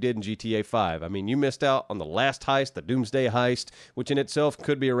time like you did in GTA 5. I mean, you missed out on the last heist, the Doomsday heist, which in itself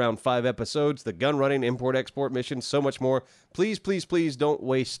could be around 5 episodes, the gun running, import-export missions, so much more. Please, please, please don't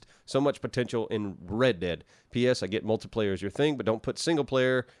waste so much potential in Red Dead. P.S. I get multiplayer is your thing, but don't put single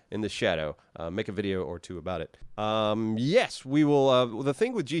player in the shadow. Make a video or two about it." Yes, we will. The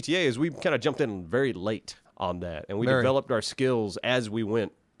thing with GTA is we kind of jumped in very late on that, and we Very. developed our skills as we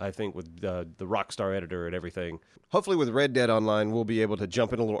went. I think with the Rockstar editor and everything. Hopefully with Red Dead Online, we'll be able to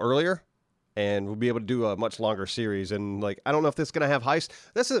jump in a little earlier and we'll be able to do a much longer series. And like, I don't know if this is going to have heist.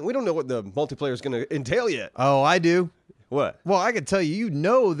 We don't know what the multiplayer is going to entail yet. Oh, I do. What? Well, I can tell you,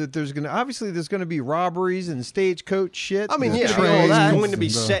 that there's going to be robberies and stagecoach shit. I mean, There's yeah, all it's that. going to be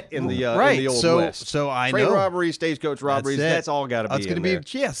set in the right. in the old so, west. So I Train know robberies, stagecoach robberies. That's all got to be. That's going to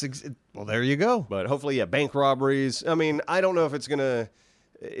be yes. Well, there you go. But hopefully, yeah, bank robberies. I mean, I don't know if there's going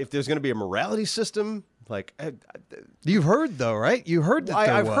to be a morality system. Like, You've heard though, right? You heard that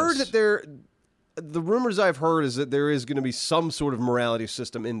I've heard that the rumors I've heard is that there is going to be some sort of morality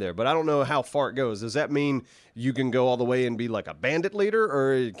system in there, but I don't know how far it goes. Does that mean you can go all the way and be like a bandit leader,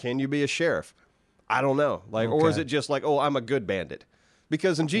 or can you be a sheriff? I don't know. Like, or is it just like, oh, I'm a good bandit?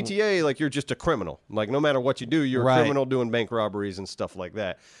 Because in GTA, like, you're just a criminal. Like, no matter what you do, you're a criminal doing bank robberies and stuff like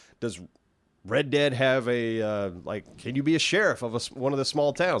that. Does Red Dead have can you be a sheriff of one of the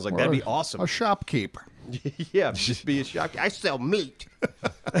small towns? Like, that'd be awesome. A shopkeeper. Yeah, just be a shop. I sell meat.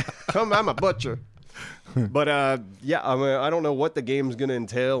 I'm a butcher. But yeah, I mean, I don't know what the game's going to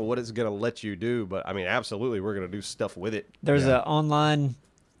entail, what it's going to let you do, but I mean, absolutely, we're going to do stuff with it. There's an online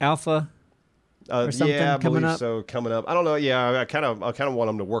alpha or something yeah, I coming believe up. so coming up. I don't know. Yeah, I kind of want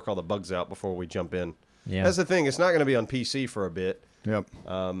them to work all the bugs out before we jump in. Yeah. That's the thing. It's not going to be on PC for a bit. Yep.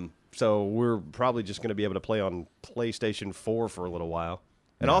 So we're probably just going to be able to play on PlayStation 4 for a little while.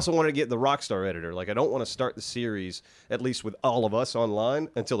 And I also wanted to get the Rockstar editor. Like, I don't want to start the series, at least with all of us online,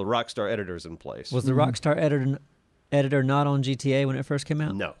 until the Rockstar editor's in place. Was the Rockstar editor not on GTA when it first came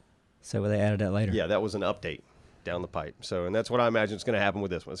out? No. So they added that later. Yeah, that was an update down the pipe. So, and that's what I imagine is going to happen with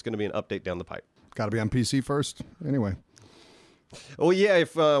this one. It's going to be an update down the pipe. Got to be on PC first. Anyway. Oh, yeah,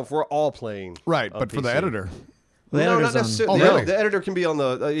 if we're all playing. Right, on but for the PC. editor. The No, editor's not on- necessarily. Oh, really? The editor can be on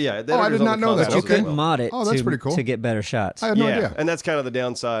the yeah. The Oh, I editor's did on not the know that. console You as Okay. could well. mod it Oh, that's pretty cool. to get better shots. I had no Yeah, idea. and that's kind of the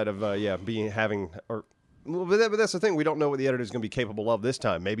downside of but that's the thing. We don't know what the editor is going to be capable of this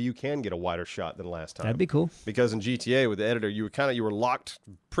time. Maybe you can get a wider shot than last time. That'd be cool. Because in GTA with the editor, you were locked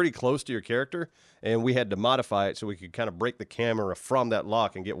pretty close to your character, and we had to modify it so we could kind of break the camera from that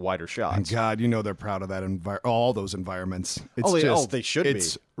lock and get wider And shots. God, you know they're proud of that all those environments. It's Oh, just, they should be.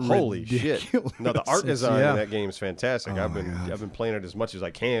 it's Holy shit! ridiculous. No, the art design yeah. in that game is fantastic. I've my God. been playing it as much as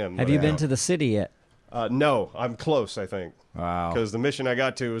I can. Have but, you been to the city yet? No, I'm close. I think. Wow. Because the mission I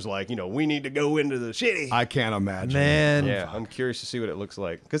got to was like, we need to go into the city. I can't imagine. Man, Yeah, I'm curious to see what it looks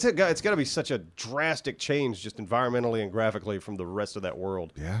like. Because it's got to be such a drastic change just environmentally and graphically from the rest of that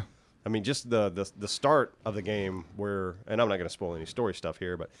world. Yeah. I mean, just the start of the game where, and I'm not going to spoil any story stuff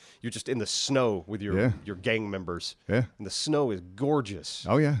here, but you're just in the snow with your gang members. Yeah. And the snow is gorgeous.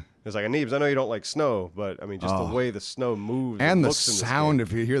 Oh, yeah. It's like, Neebs, I know you don't like snow, but I mean, just the way the snow moves. And the looks in this sound, game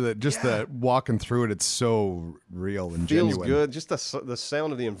if you hear that, just the walking through it, it's so real and feels genuine. good. Just the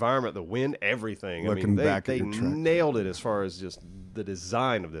sound of the environment, the wind, everything. Looking I mean, back they at your truck. nailed it as far as just the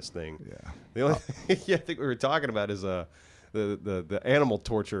design of this thing. Yeah. The only thing I think we were talking about is the animal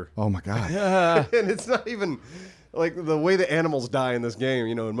torture. Oh, my God. And it's not even like the way the animals die in this game.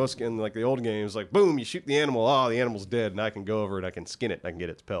 In like the old games, like boom, you shoot the animal, the animal's dead, and I can go over and I can skin it, and I can get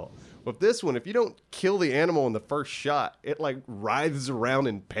its pelt. With this one, if you don't kill the animal in the first shot, it like writhes around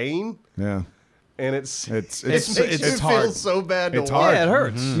in pain, Yeah. and it It's makes you hard. feel so bad to It's watch. hard. Yeah, it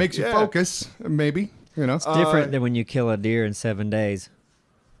hurts. Makes you Yeah. focus, maybe. It's different than when you kill a deer in 7 days.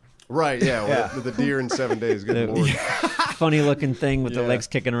 Right? Yeah, with the deer in 7 days. Good lord. Funny looking thing with the Yeah. legs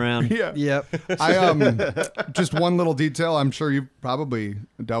kicking around. Yeah. Yep. I just one little detail. I'm sure you probably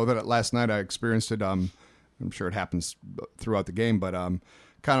dealt with it last night. I experienced it. I'm sure it happens throughout the game, but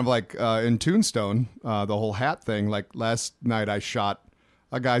kind of like in Tombstone, the whole hat thing. Like last night, I shot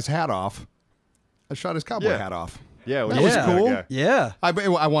a guy's hat off. I shot his cowboy Yeah. hat off. Yeah, That was cool. Yeah.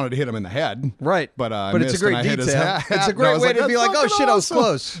 I wanted to hit him in the head. Right. But I But it's a missed great and I hit his detail. hat. It's a And great I was way like, to be "That's like, oh fucking shit, I was awesome."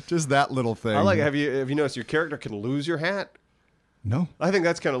 close. Just that little thing. I like. Have you noticed your character can lose your hat? No. I think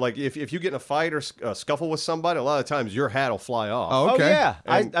that's kind of like if you get in a fight or scuffle with somebody, a lot of times your hat will fly off. Oh, Oh okay. yeah,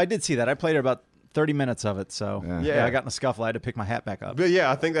 And- I did see that. I played about 30 minutes of it. So Yeah. I got in a scuffle. I had to pick my hat back up. But yeah,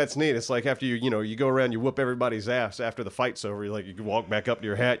 I think that's neat. It's like after you go around, you whoop everybody's ass after the fight's over. You can walk back up to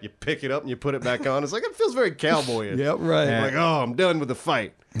your hat, you pick it up, and you put it back on. It's like it feels very cowboyish. Yep. Right. Yeah. Like, oh, I'm done with the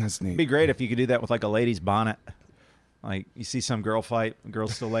fight. That's It'd neat. be great if you could do that with like a lady's bonnet. Like you see some girl fight, the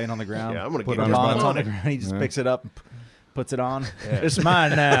girl's still laying on the ground. Yeah, I'm gonna Put get on your his bonnet's on the bonnet. ground. He just picks it up, and puts it on. It's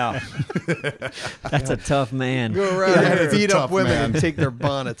mine now. That's a tough man. Go around Yeah, and it's a beat up tough women man. and take their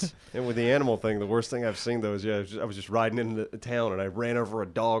bonnets. And with the animal thing, the worst thing I've seen though is I was just riding into the town and I ran over a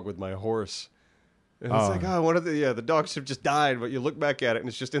dog with my horse. And it's like, oh, the dog should have just died, but you look back at it and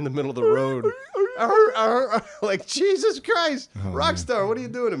it's just in the middle of the road. Like, Jesus Christ, Rockstar, what are you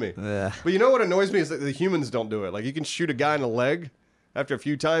doing to me? Yeah. But you know what annoys me is that the humans don't do it. Like, you can shoot a guy in the leg, after a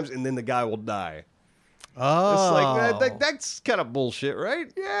few times, and then the guy will die. Oh, It's like that's kind of bullshit,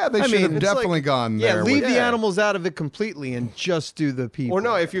 right? Yeah, they I should mean, have it's definitely like- gone yeah. there. Leave with- the Yeah. animals out of it completely and just do the people. Or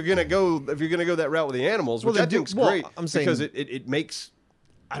no, if you're gonna go that route with the animals, Well, which I then do- think's well, great, I'm saying- because it makes.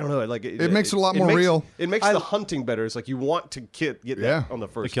 I don't know. Like It makes it a lot more real. It makes the hunting better. It's like you want to get that Yeah. on the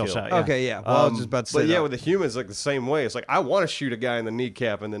first kill shot, yeah. Okay, yeah. Well, I was just about to say but yeah, that. with the humans, like the same way. It's like I want to shoot a guy in the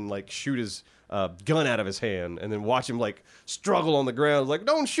kneecap and then like shoot his gun out of his hand and then watch him like struggle on the ground. Like,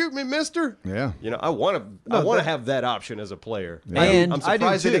 don't shoot me, Mister. Yeah. You know, I want to have that option as a player. And I'm I do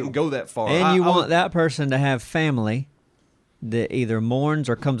surprised they too. didn't go that far. And you I want was- that person to have family that either mourns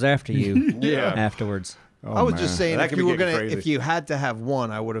or comes after you Yeah. afterwards. Oh, I was man. just saying, That if could you be were getting gonna, crazy. if you had to have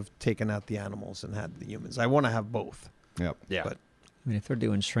one, I would have taken out the animals and had the humans. I want to have both. Yep. Yeah. But I mean, if they're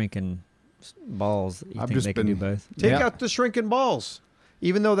doing shrinking balls, you I've think just they can do been- both? take Yeah. out the shrinking balls,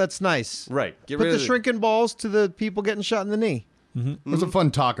 even though that's nice. Right. Get Put rid the of shrinking balls to the people getting shot in the knee. It was a fun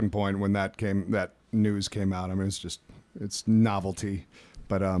talking point when that news came out. I mean, it's novelty,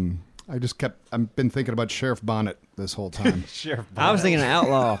 but I've been thinking about Sheriff Bonnet this whole time. Sheriff I was thinking an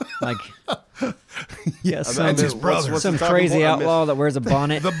outlaw, like Yes, some, that's his brother. what's some the talking crazy point? I missed- outlaw that wears a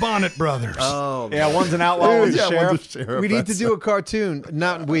bonnet. the Bonnet Brothers. Oh, Yeah, one's an outlaw, one's a Yeah, sheriff. one's a sheriff. we need to That's- do a cartoon.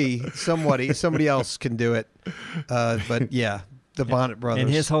 Not we. Somebody else can do it. But yeah, the Bonnet Brothers.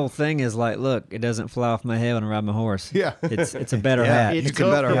 And his whole thing is like, look, it doesn't fly off my head when I ride my horse. Yeah. it's a better yeah, hat. it's a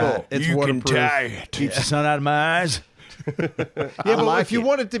better hat. It's waterproof. it. Keeps the sun out of my eyes. Yeah, but like if you it.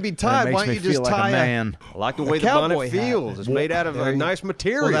 want it to be That tied, makes why don't me you just feel like tie a man. I like the way the cowboy bonnet hat. feels. It's made out of There a you- nice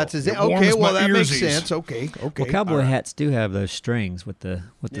material. Well, that's his. It warms Okay, well my that makes earsies. sense. Okay. Well, cowboy hats do have those strings with the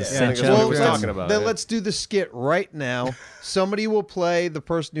I think cinch that's up. what Well, he was let's, talking about, then yeah. let's do the skit right now. Somebody will play the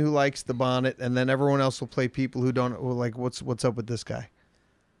person who likes the bonnet, and then everyone else will play people who don't. Who like, what's up with this guy?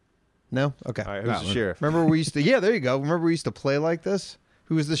 No. Okay. All right, who's the sheriff? Remember we used to. Yeah, there you go. Remember we used to play like this.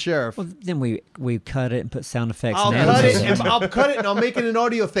 Who was the sheriff? Well, then we cut it and put sound effects. I'll and cut it. animals in And I'll cut it, and I'll make it an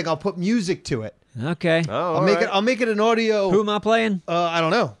audio thing. I'll put music to it. Okay. Oh, I'll make it. I'll make it an audio. Who am I playing? I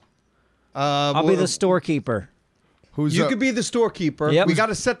don't know. I'll be the storekeeper. Who's You could be the storekeeper. Yep. We got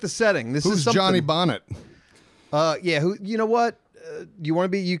to set the setting. This is who's something. Johnny Bonnet? Yeah. Who? You know what? You want to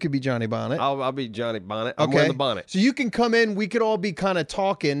be? You could be Johnny Bonnet. I'll be Johnny Bonnet. I'm wearing the bonnet. So you can come in. We could all be kind of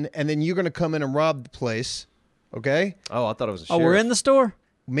talking, and then you're going to come in and rob the place. Okay? Oh, I thought it was a Oh, sheriff. we're in the store?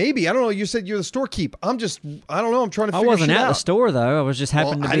 Maybe. I don't know. You said you're the storekeep. I don't know. I'm trying to I figure wasn't shit at out. the store, though. I was just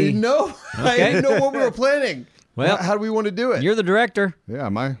happened Well, to I be. didn't know. I Okay. didn't know what we were planning. Well, how do we want to do it? You're the director. Yeah,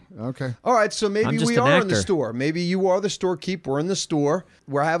 am I? Okay. All right, so maybe I'm just we an are in the actor. store. Maybe you are the storekeep. We're in the store.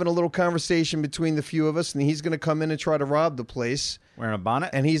 We're having a little conversation between the few of us, and he's going to come in and try to rob the place. Wearing a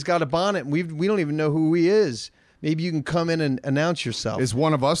bonnet. And he's got a bonnet, and we don't even know who he is. Maybe you can come in and announce yourself. Is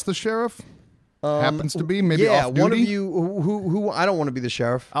one of us the sheriff? Happens to be maybe yeah, off one of duty? you who I don't want to be the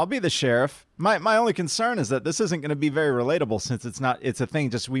sheriff. I'll be the sheriff. My only concern is that this isn't going to be very relatable since it's a thing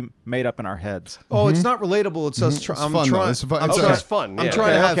just we made up in our heads. Oh, it's not relatable. It's us. It's fun, though. It's fun. It's it's fun. I'm Yeah.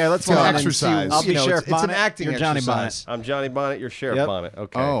 trying to have Okay, let's fun go. and Exercise. see- I'll be you know, Sheriff it's an Bonnet, acting you're Johnny exercise. I'm Johnny Bonnet. You're Sheriff Yep. Bonnet.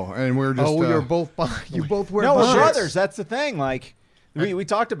 Okay. Oh, and we're just. Oh, you're both. You both wear No, we're bonnets. brothers. That's the thing. Like we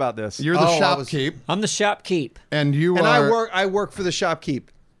talked about this. You're the Oh, I was- shopkeep, I'm the shopkeep. and you And are. I work for the shopkeep.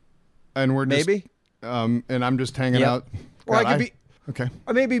 And we're just, Maybe. and I'm just hanging Yep. out. Or I God, could be. Okay.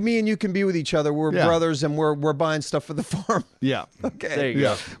 Or maybe me and you can be with each other. We're Yeah. brothers, and we're buying stuff for the farm. Yeah. Okay. There you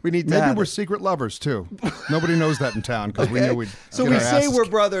Yeah. go. We need to Maybe have we're it. secret lovers too. Nobody knows that in town because we Okay. knew we'd. So get we our say asses we're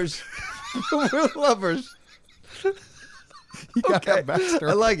brothers. We're lovers. You got Okay. that, Baxter.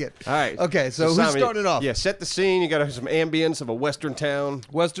 I like it. All right. Okay, so who's Simon, starting it off? Yeah, set the scene. You got some ambience of a western town.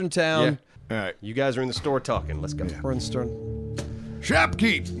 Western Town. All right. You guys are in the store talking. Let's go. We're in Stern.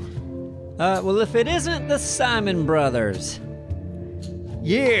 Shopkeep. Well, if it isn't the Simon Brothers.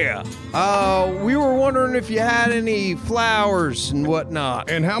 Yeah. We were wondering if you had any flowers and whatnot.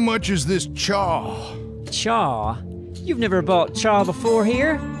 And how much is this chaw? Chaw? You've never bought chaw before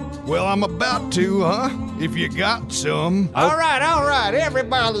here? Well, I'm about to, huh? If you got some. All right.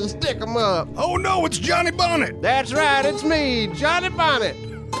 Everybody stick them up. Oh no, it's Johnny Bonnet. That's right. It's me, Johnny Bonnet.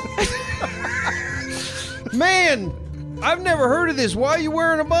 Man, I've never heard of this. Why are you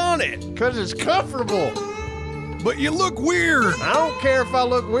wearing a bonnet? Because it's comfortable. But you look weird. I don't care if I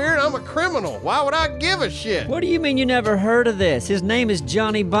look weird. I'm a criminal. Why would I give a shit? What do you mean you never heard of this? His name is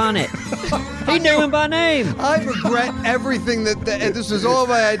Johnny Bonnet. He knew him by name. I regret everything that this was all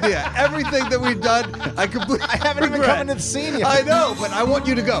my idea. Everything that we've done, I completely. I haven't even come into the scene yet. I know, but I want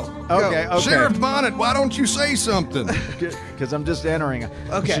you to go. Okay, Go. Sheriff Bonnet, why don't you say something? Because I'm just entering.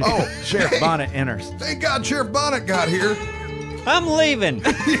 Okay. Oh, Sheriff Bonnet enters. thank God Sheriff Bonnet got here. I'm leaving.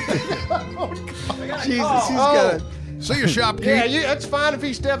 Jesus, he's got. See you, shopkeep. Yeah, that's fine if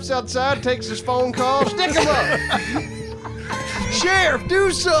he steps outside, takes his phone call, stick him up. Sheriff,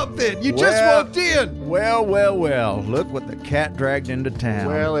 do something. You just Well- walked in. Well, well, well. Look what the cat dragged into town.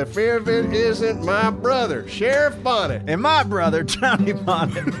 Well, if it isn't my brother, Sheriff Bonnet. and my brother, Johnny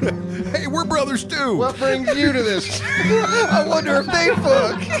Bonnet. Hey, we're brothers too. What brings you to this? I wonder if they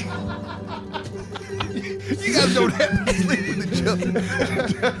fuck. You guys don't have to sleep with each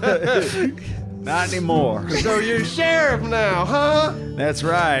other. Not anymore. So you're sheriff now, huh? That's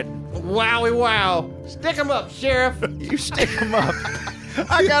right. Wowie wow. Stick him up, Sheriff. You stick him up.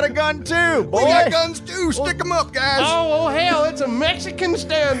 I got a gun too, boy. We got guns too. Stick them up, guys. Oh, hell, it's a Mexican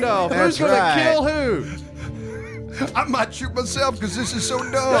standoff. That's Who's going right. to kill who? I might shoot myself because this is so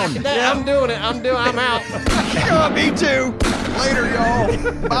dumb. I'm doing it. I'm out. Me too. Later,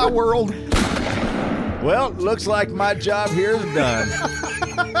 y'all. Bye, world. Well, looks like my job here is done.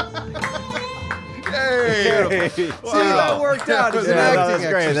 Hey. See, that worked out. It's an Yeah, no, acting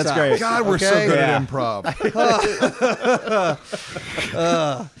that's great. That's exercise. great. God, we're so Okay. good Yeah. at improv.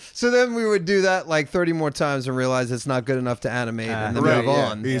 So then we would do that like 30 more times and realize it's not good enough to animate and then Right, move yeah,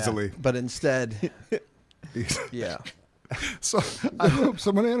 on. easily. But instead, yeah. So I hope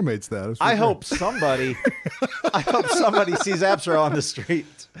someone animates that. I hope somebody sees Absro on the street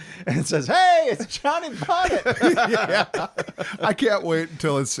and says, "Hey, it's Johnny Bonnet." I can't wait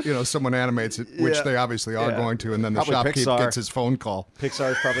until it's someone animates it, which Yeah. they obviously are Yeah. going to, and then the Probably shopkeep Pixar. gets his phone call.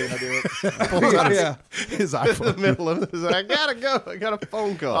 Pixar's probably gonna do it. Pulls out Yeah. his iPhone. Middle of this. I gotta go. I got a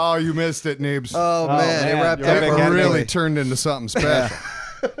phone call. Oh, you missed it, Neebs. Oh, man, it man. wrapped You're up big it animated. really turned into something special.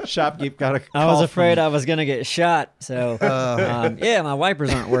 Shopkeep got a I was call afraid from- I was gonna get shot. So yeah, my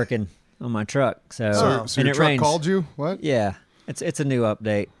wipers aren't working on my truck. So, So and your it truck rains. called you? What? Yeah, it's a new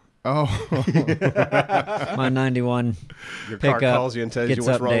update. Oh, My 91 Your car pickup calls you and tells you gets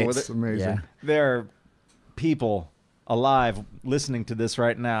what's wrong with updates. it's amazing. Yeah. There are people alive listening to this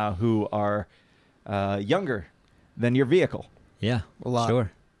right now who are younger than your vehicle. Yeah, A lot.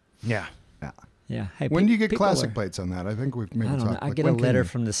 Sure. Yeah. Yeah. Hey, When do you get people classic are- plates on that? I think we've maybe I don't know. talked. I like, get a when can letter you?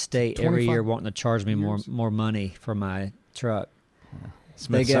 from the state every 25 year wanting to charge me years? more money for my truck. They go,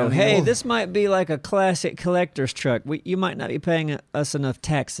 Smithsonian. hey, this might be like a classic collector's truck. You might not be paying us enough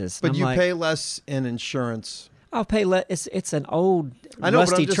taxes. But I'm you like, pay less in insurance. I'll pay less. It's an old I know, but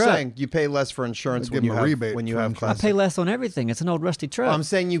rusty I'm just truck. saying you pay less for insurance They give when you them a have rebate when you for have insurance. I classic. pay less on everything. It's an old rusty truck. I'm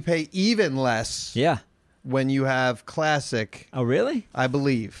saying you pay even less yeah. when you have classic. Oh, really? I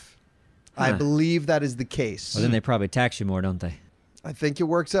believe. I Huh. believe that is the case. Well, then they probably tax you more, don't they? I think it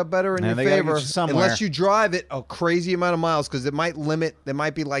works out better in Man, your they gotta get favor you somewhere. unless you drive it a crazy amount of miles because it might limit. There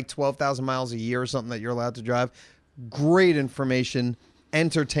might be like 12,000 miles a year or something that you're allowed to drive. Great information,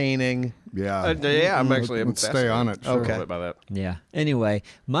 entertaining. Yeah. Yeah, I'm actually Let's stay on it. Sure. Okay. By that. Yeah. Anyway,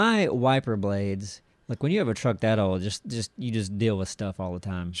 my wiper blades. Like when you have a truck that old, you just deal with stuff all the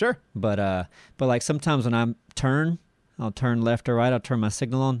time. Sure. But like sometimes when I'll turn left or right. I'll turn my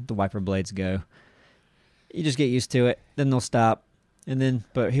signal on. The wiper blades go. You just get used to it. Then they'll stop. And then,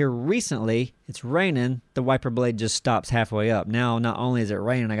 but here recently, it's raining. The wiper blade just stops halfway up. Now, not only is it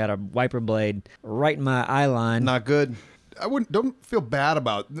raining, I got a wiper blade right in my eye line. Not good. I wouldn't. Don't feel bad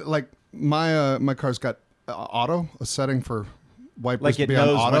about like my car's got auto, a setting for wipers Like to it be on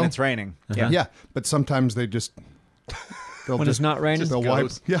knows auto. when it's raining. Yeah, but sometimes they just they'll When just, it's not raining? they'll wipe.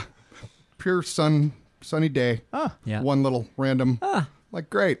 Yeah, pure sunny day. Yeah. One little random. Like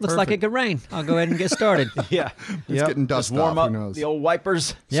great. Looks like it perfect. could rain. I'll go ahead and get started. Yeah. It's getting dust Just warm off. up Who knows? the old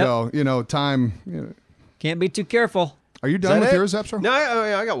wipers. Yep. So time. Can't be too careful. Are you done that with it? yours, Epster? No,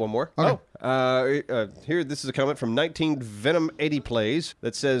 I got one more. Okay. Here, this is a comment from 19 Venom 80 Plays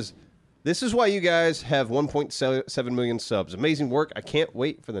that says, "This is why you guys have 1.7 million subs. Amazing work. I can't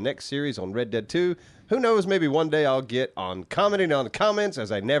wait for the next series on Red Dead 2. Who knows, maybe one day I'll get on commenting on the comments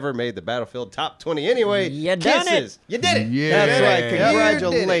as I never made the Battlefield top 20 anyway. You done Kisses. You did it. Yeah. That's right. You did it.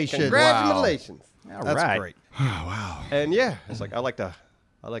 Congratulations. Congratulations. All That's right. great. And yeah, it's like I like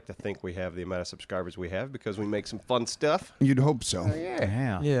to think we have the amount of subscribers we have because we make some fun stuff. You'd hope so.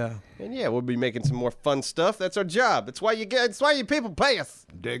 Yeah. Yeah. And yeah, we'll be making some more fun stuff. That's our job. That's why you people pay us.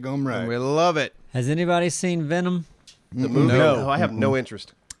 Daggum right. We love it. Has anybody seen Venom? The movie? No. I have no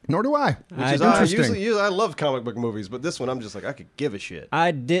interest. Nor do I. I- Which is Interesting. usually I love comic book movies, but this one I'm just like I could give a shit.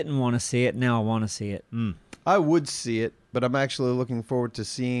 I didn't want to see it. Now I want to see it. I would see it, but I'm actually looking forward to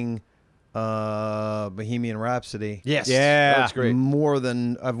seeing Bohemian Rhapsody. Yes, Yeah. that's great. More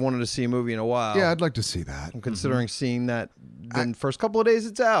than I've wanted to see a movie in a while. Yeah, I'd like to see that. I'm considering seeing that the first couple of days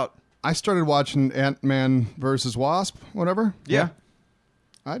it's out. I started watching Ant-Man versus Wasp, whatever. Yeah.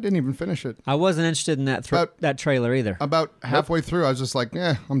 I didn't even finish it. I wasn't interested in that But- that trailer either. About halfway through, I was just like,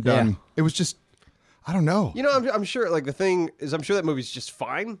 I'm done. Yeah. It was just, I don't know. You know, I'm sure. Like the thing is, I'm sure that movie's just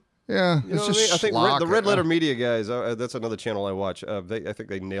fine. Yeah, You it's know what just I think schlock. the Red Letter Media guys. That's another channel I watch. I think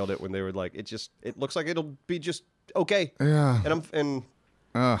they nailed it when they were like, it looks like it'll be just okay. Yeah. And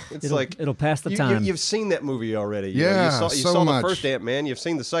it's It'll pass the time. You've seen that movie already. Yeah, you so saw much. the first Ant-Man. You've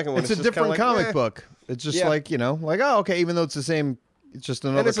seen the second one. It's a just kinda different like, comic eh. book. It's just Yeah. like, oh, okay, even though it's the same, it's just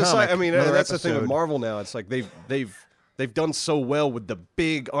another And it's comic. I mean, another that's the thing with episode. Marvel now. It's like they've done so well with the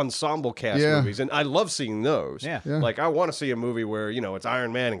big ensemble cast Yeah. movies, and I love seeing those. Yeah. Yeah. Like I want to see a movie where it's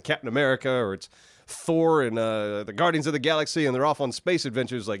Iron Man and Captain America, or it's Thor and the Guardians of the Galaxy, and they're off on space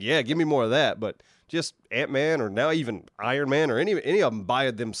adventures. Like, yeah, give me more of that. But just Ant-Man or now even Iron Man or any of them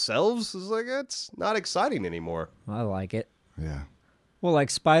by themselves is like it's not exciting anymore. I like it. Yeah. Well, like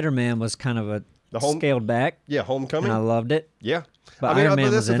Spider-Man was kind of a home- scaled back, Yeah, Homecoming. and I loved it. Yeah, But Iron Man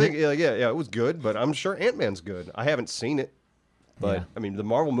that's was the in thing. it. Yeah, it was good, but I'm sure Ant-Man's good. I haven't seen it, but Yeah. I mean, the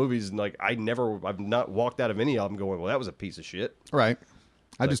Marvel movies, like I've not walked out of any of them going, well, that was a piece of shit. Right.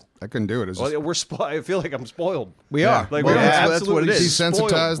 I couldn't do it. It's just, Well, I feel like I'm spoiled. We are. Like Well, we're that's what it absolutely is. spoiled.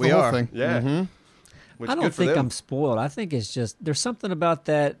 desensitized the We whole are. thing. Yeah. Which I good don't for think them. I'm spoiled. I think it's just there's something about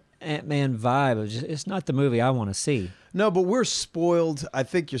that Ant-Man vibe. It's not the movie I want to see. No, but we're spoiled. I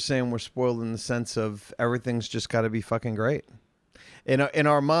think you're saying we're spoiled in the sense of everything's just got to be fucking great. In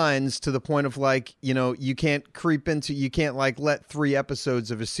our minds, to the point of like, you can't you can't like let 3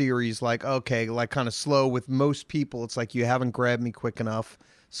 episodes of a series like, okay, like kind of slow with most people. It's like you haven't grabbed me quick enough,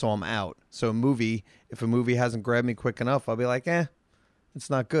 so I'm out. So if a movie hasn't grabbed me quick enough, I'll be like, it's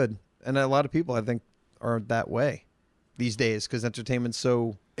not good. And a lot of people, I think, are that way these days because entertainment's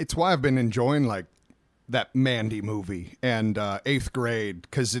so. It's why I've been enjoying like that Mandy movie and 8th Grade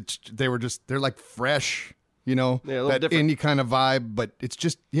because they're like fresh, Yeah, a little that different. indie kind of vibe. But it's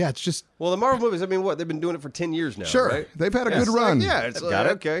just Well, the Marvel movies, I mean, what they've been doing it for 10 years now. sure right? they've had a Yeah, good it's like, run. yeah, it's Got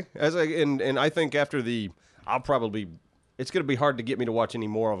it. okay. And I think after it's going to be hard to get me to watch any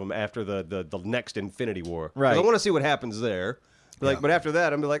more of them after the next Infinity War. 'Cause Right. I want to see what happens there. But after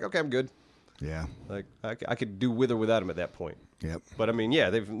that, I'm like, okay, I'm good. Yeah. Like I could do with or without him at that point. Yep. But I mean, yeah,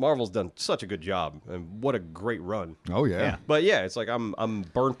 Marvel's done such a good job, and what a great run. Oh yeah. Yeah. But yeah, it's like I'm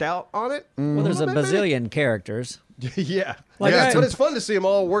burnt out on it. Well, there's a bazillion characters. Yeah, Like, Yeah, but it's fun to see them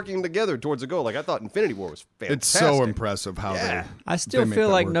all working together towards a goal. Like I thought Infinity War was fantastic. It's so impressive how Yeah. I still they make feel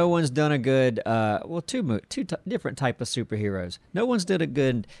that like work. no one's done a good, different type of superheroes. No one's did a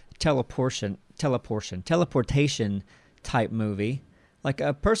good teleportation type movie. Like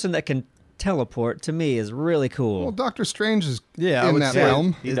a person that can teleport to me is really cool. Well, Doctor Strange is Yeah, I in would that say-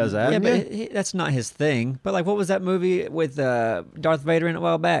 realm. He does that. yeah, but that's not his thing. But like, what was that movie with Darth Vader in it a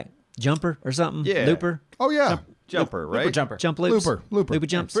while back? Jumper or something? Yeah. Looper? Oh yeah. Jumper, right? Looper jumper. Jump loops? Looper. Looper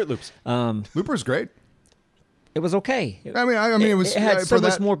jumps? Fruit Loops. Looper's great. It was okay. I mean, it was had so for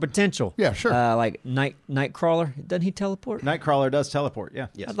much that. more potential. Yeah, sure. Like Nightcrawler. Doesn't he teleport? Nightcrawler does teleport. Yeah.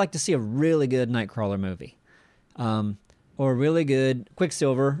 Yes. I'd like to see a really good Nightcrawler movie, or a really good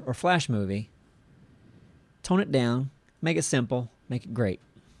Quicksilver or Flash movie. Tone it down, make it simple, make it great.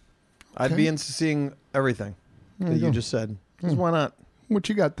 I'd be into seeing everything that you just said. 'Cause why not? What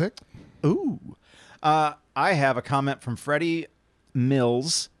you got, Thick? Ooh. I have a comment from Freddie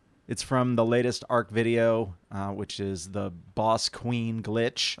Mills. It's from the latest ARC video, which is the Boss Queen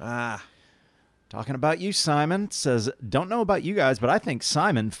glitch. Talking about you, Simon. It says, don't know about you guys, but I think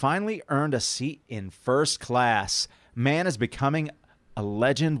Simon finally earned a seat in first class. Man is becoming a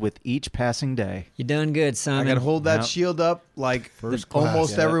legend with each passing day. You done good, I Simon. got to hold that Yep. shield up like First class.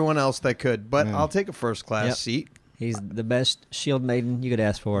 almost Yeah. everyone else that could. But I'll take a first class Yep. seat. He's the best shield maiden you could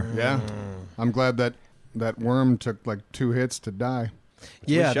ask for. Yeah. I'm glad that worm took like 2 hits to die.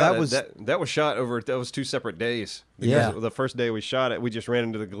 Yeah, We shot that it. was that was shot over. That was 2 separate days. Yeah. Because the first day we shot it, we just ran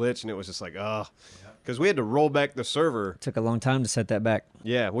into the glitch, and it was just like, because we had to roll back the server. Took a long time to set that back.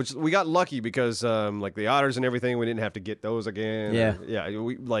 Yeah, which we got lucky because like the otters and everything, we didn't have to get those again. Yeah.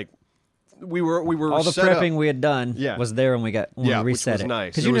 We were All the set prepping up. we had done Yeah. was there when we Yeah, we which reset was it.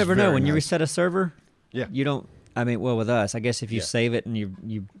 nice. Because It you was never know very when you nice. reset a server. Yeah. You don't. I mean, well, with us, I guess if you Yeah. save it and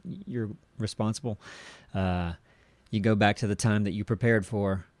you're responsible, you go back to the time that you prepared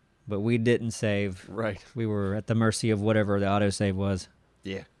for. But we didn't save. Right. We were at the mercy of whatever the autosave was.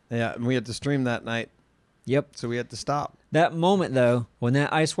 Yeah. yeah, and we had to stream that night, Yep. so we had to stop. That moment though, when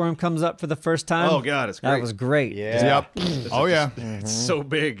that ice worm comes up for the first time. Oh God, it's great. That was great. Yeah. Yep. Oh yeah. It's so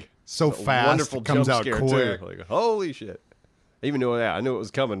big, So It's a fast. wonderful It comes jump out scare, quick. Too. Like, holy shit! I even knew I knew it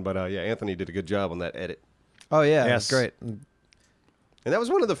was coming, but yeah, Anthony did a good job on that edit. Oh yeah, Yes. it was great. And that was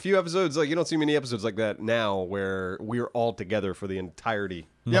one of the few episodes, like you don't see many episodes like that now, where we're all together for the entirety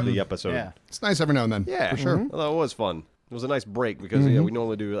of the episode. Yeah. It's nice every now and then. Yeah, for sure. Although it was fun. It was a nice break because we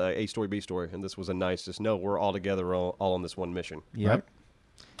normally do A story, B story, and this was a nice just no, we're all together, all on this one mission. Yep.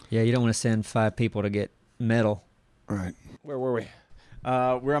 Yeah, you don't want to send 5 people to get medal. Right. Where were we?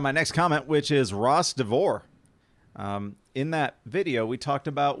 We're on my next comment, which is Ross DeVore. In that video, we talked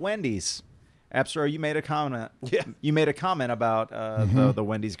about Wendy's. Absro, you made a comment. Yeah. You made a comment about the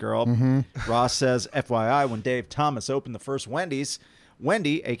Wendy's girl. Ross says, FYI, when Dave Thomas opened the first Wendy's,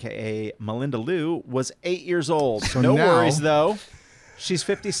 Wendy, a.k.a. Melinda Liu, was 8 years old. So no now- worries, though. She's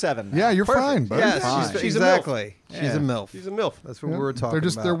 57 now. Yeah, you're fine, buddy. Yes, Fine. She's a exactly. MILF. She's a MILF. She's a MILF. That's what we were talking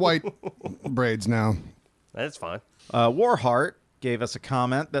They're about. white braids now. That's fine. Warheart gave us a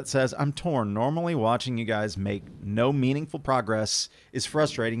comment that says, I'm torn. Normally, watching you guys make no meaningful progress is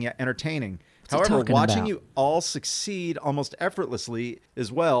frustrating yet entertaining. he However, talking watching about? you all succeed almost effortlessly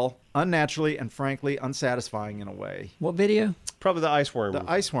is, well, unnaturally and frankly unsatisfying in a way. What video? Probably the ice worm. The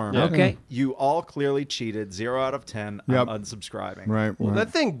ice worm. Yeah. Okay. You all clearly cheated. 0 out of 10. Yep. I'm unsubscribing. Right. Well, right.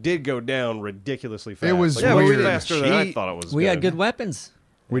 that thing did go down ridiculously fast. It was like, way weird. faster than I She- thought it was. We gonna. had good weapons.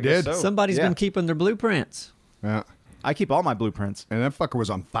 We I guess did. so. Somebody's Yeah. been keeping their blueprints. Yeah. I keep all my blueprints. And that fucker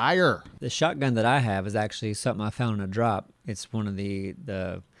was on fire. The shotgun that I have is actually something I found in a drop. It's one of the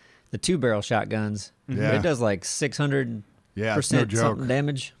 2-barrel shotguns. Yeah. It does like 600% Yeah, it's no joke. something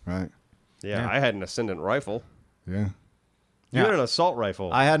damage. Right. Yeah, I had an Ascendant rifle. Yeah. You Yeah. had an assault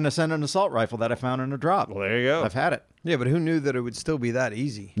rifle. I had an Ascendant assault rifle that I found in a drop. well, there you go. I've had it. Yeah, but who knew that it would still be that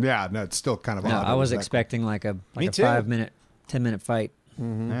easy? Yeah, no, it's still kind of No, odd. I it was that expecting like a Me too. 5-minute, 10-minute fight.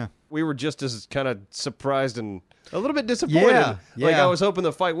 Yeah. We were just as kind of surprised and a little bit disappointed. Yeah, Like yeah. I was hoping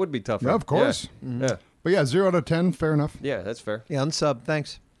the fight would be tougher. Yeah, of course. Yeah, But yeah, 0 out of 10, fair enough. yeah, that's fair. Yeah, unsub.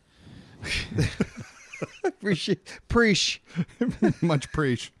 Thanks. Preach. Much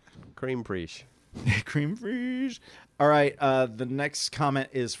preach. Cream preach. Cream freeze. All right. The next comment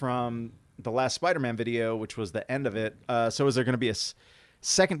is from the last Spider-Man video, which was the end of it. So is there going to be a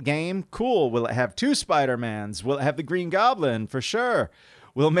second game? Cool. Will it have 2 Spider-Mans? Will it have the Green Goblin? For sure.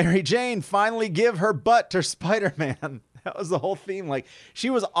 Will Mary Jane finally give her butt to Spider-Man? That was the whole theme. Like, she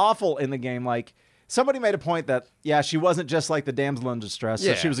was awful in the game. Like, somebody made a point that, yeah, she wasn't just like the damsel in distress.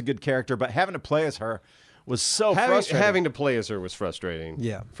 Yeah. So she was a good character, but having to play as her was so frustrating. Having to play as her was frustrating.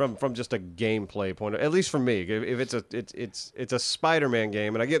 Yeah. From just a gameplay point of, at least for me. If it's a Spider-Man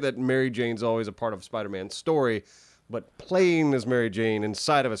game, and I get that Mary Jane's always a part of Spider-Man's story, but playing as Mary Jane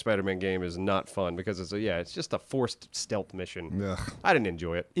inside of a Spider-Man game is not fun because it's just a forced stealth mission. Ugh. I didn't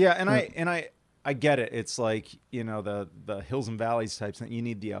enjoy it. Yeah, I get it. It's like, you know, the hills and valleys types thing. You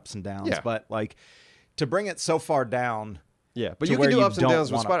need the ups and downs. Yeah. But like to bring it so far down. Yeah, but to you where can do you ups and don't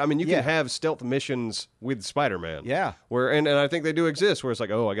downs with wanna- Spider. I mean, you Yeah. can have stealth missions with Spider-Man. Yeah. Where and I think they do exist. Where it's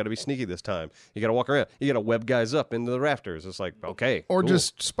like, oh, I got to be sneaky this time. You got to walk around. You got to web guys up into the rafters. It's like, okay, Or cool.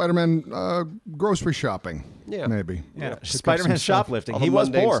 just Spider-Man grocery shopping. Yeah. Maybe. Yeah. Pick up Spider-Man some stuff. shoplifting. all He the was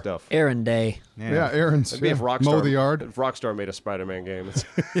mundane poor. stuff. Errand day. Yeah, errands. It'd be if Yeah. Rockstar Mow the yard. If Rockstar made a Spider-Man game, it's,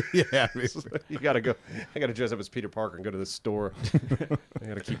 Yeah. you got to go. I got to dress up as Peter Parker and go to the store. I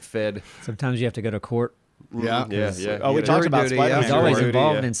got to keep fed. Sometimes you have to go to court. Yeah. Yeah. Oh, we You gotta- talked about duty, Spider-Man. yeah. He's always Duty,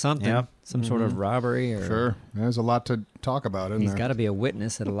 involved yeah. in something, Yeah. some sort of robbery, or Sure. There's a lot to talk about in he's there. got to be a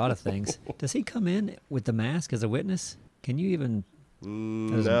witness at a lot of things. Does he come in with the mask as a witness? Can you even?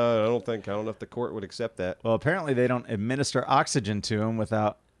 No, I don't think. I don't know if the court would accept that. Well, apparently they don't administer oxygen to him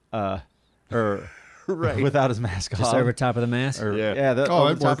without or Right. without his mask Just on. over top of the mask? Or, Yeah. Oh,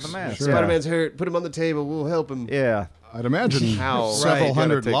 over it the top works. of the mask. Sure. Yeah. Spider-Man's hurt. Put him on the table. We'll help him. Yeah. I'd imagine How? several Right.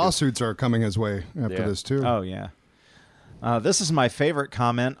 hundred Gotta take it. lawsuits are coming his way after Yeah. this, too. Oh, yeah. This is my favorite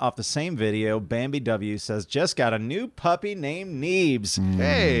comment off the same video. Bambi W says, just got a new puppy named Neebs.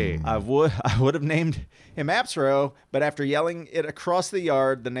 Hey. I would have named him Apsro, but after yelling it across the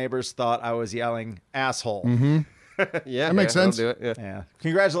yard, the neighbors thought I was yelling asshole. Yeah, That makes that'll sense. do it. Yeah. Yeah.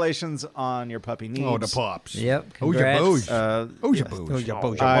 Congratulations on your puppy Neebs. Oh, the pups. Yep. Oh, your Congrats. booge. Oh, your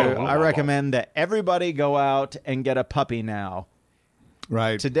booge. I recommend that everybody go out and get a puppy now.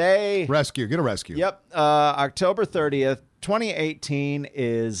 Right. Today, Rescue. Get a rescue. yep, October 30th, 2018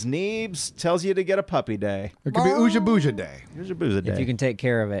 is Neebs tells you to get a puppy day. It could be Ooja Booja Day. Here's your booze day. If you can take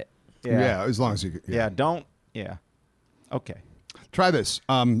care of it. Yeah. As long as you. Yeah, don't. Yeah. Okay. Try this.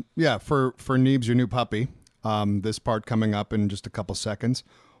 Yeah, for Neebs, your new puppy. This part coming up in just a couple seconds.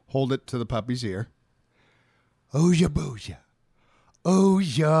 Hold it to the puppy's ear. Ooja Booja.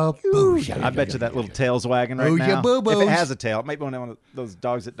 Ooja Booja. I bet you that little tail's wagging right Oh, now. yeah, boo-boos. If it has a tail, it might be one of those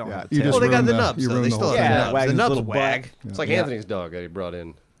dogs that don't Yeah, have a you tail. just Well, they got ruined the the- nubs, you so ruined they the still whole have thing. the Yeah, nubs. wagging The his nubs little wag. It's like Yeah. Anthony's dog that he brought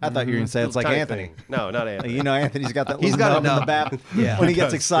in. I thought you were going to say it's like Tiny Anthony. thing. No, not Anthony. You know, Anthony's got that He's little got a nub in the nub. back. Yeah. When he gets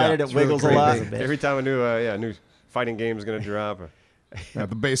does. excited, Yeah, it it's really wiggles a great. lot. Every time a new fighting game is going to drop. At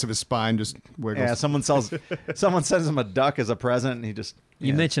the base of his spine just wiggles. Yeah, someone sends him a duck as a present, and he just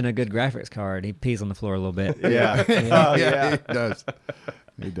You mentioned a good graphics card. He pees on the floor a little bit. yeah. Oh, yeah. He does.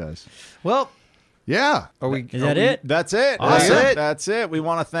 He does. Well, Yeah. Is that it? That's it. Awesome. That's it. We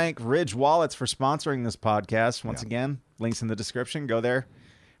want to thank Ridge Wallets for sponsoring this podcast. Once again, links in the description. Go there.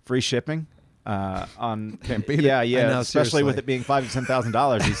 Free shipping. On Can't beat it. Yeah, I know, especially with seriously. it being $5,000 to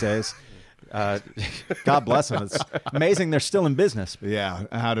 $10,000 these days. God bless them. It's amazing they're still in business. Yeah.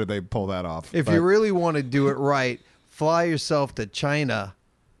 How did they pull that off? if But- you really want to do it right, fly yourself to China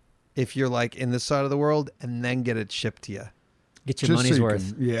if you're like in this side of the world, and then get it shipped to you. Get your just so money's you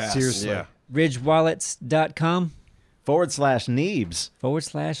worth. can- yes. Seriously. Yeah. Ridgewallets.com /Neebs.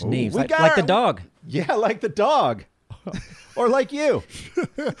 /Neebs. We Like, got like the our- dog. Yeah, like the dog. Or like you.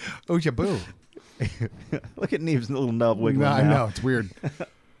 Oh, yeah, boo. Look at Neeb's little nub wiggling No, I now. know. It's weird.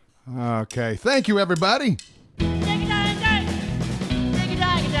 Okay. Thank you, everybody. Yeah.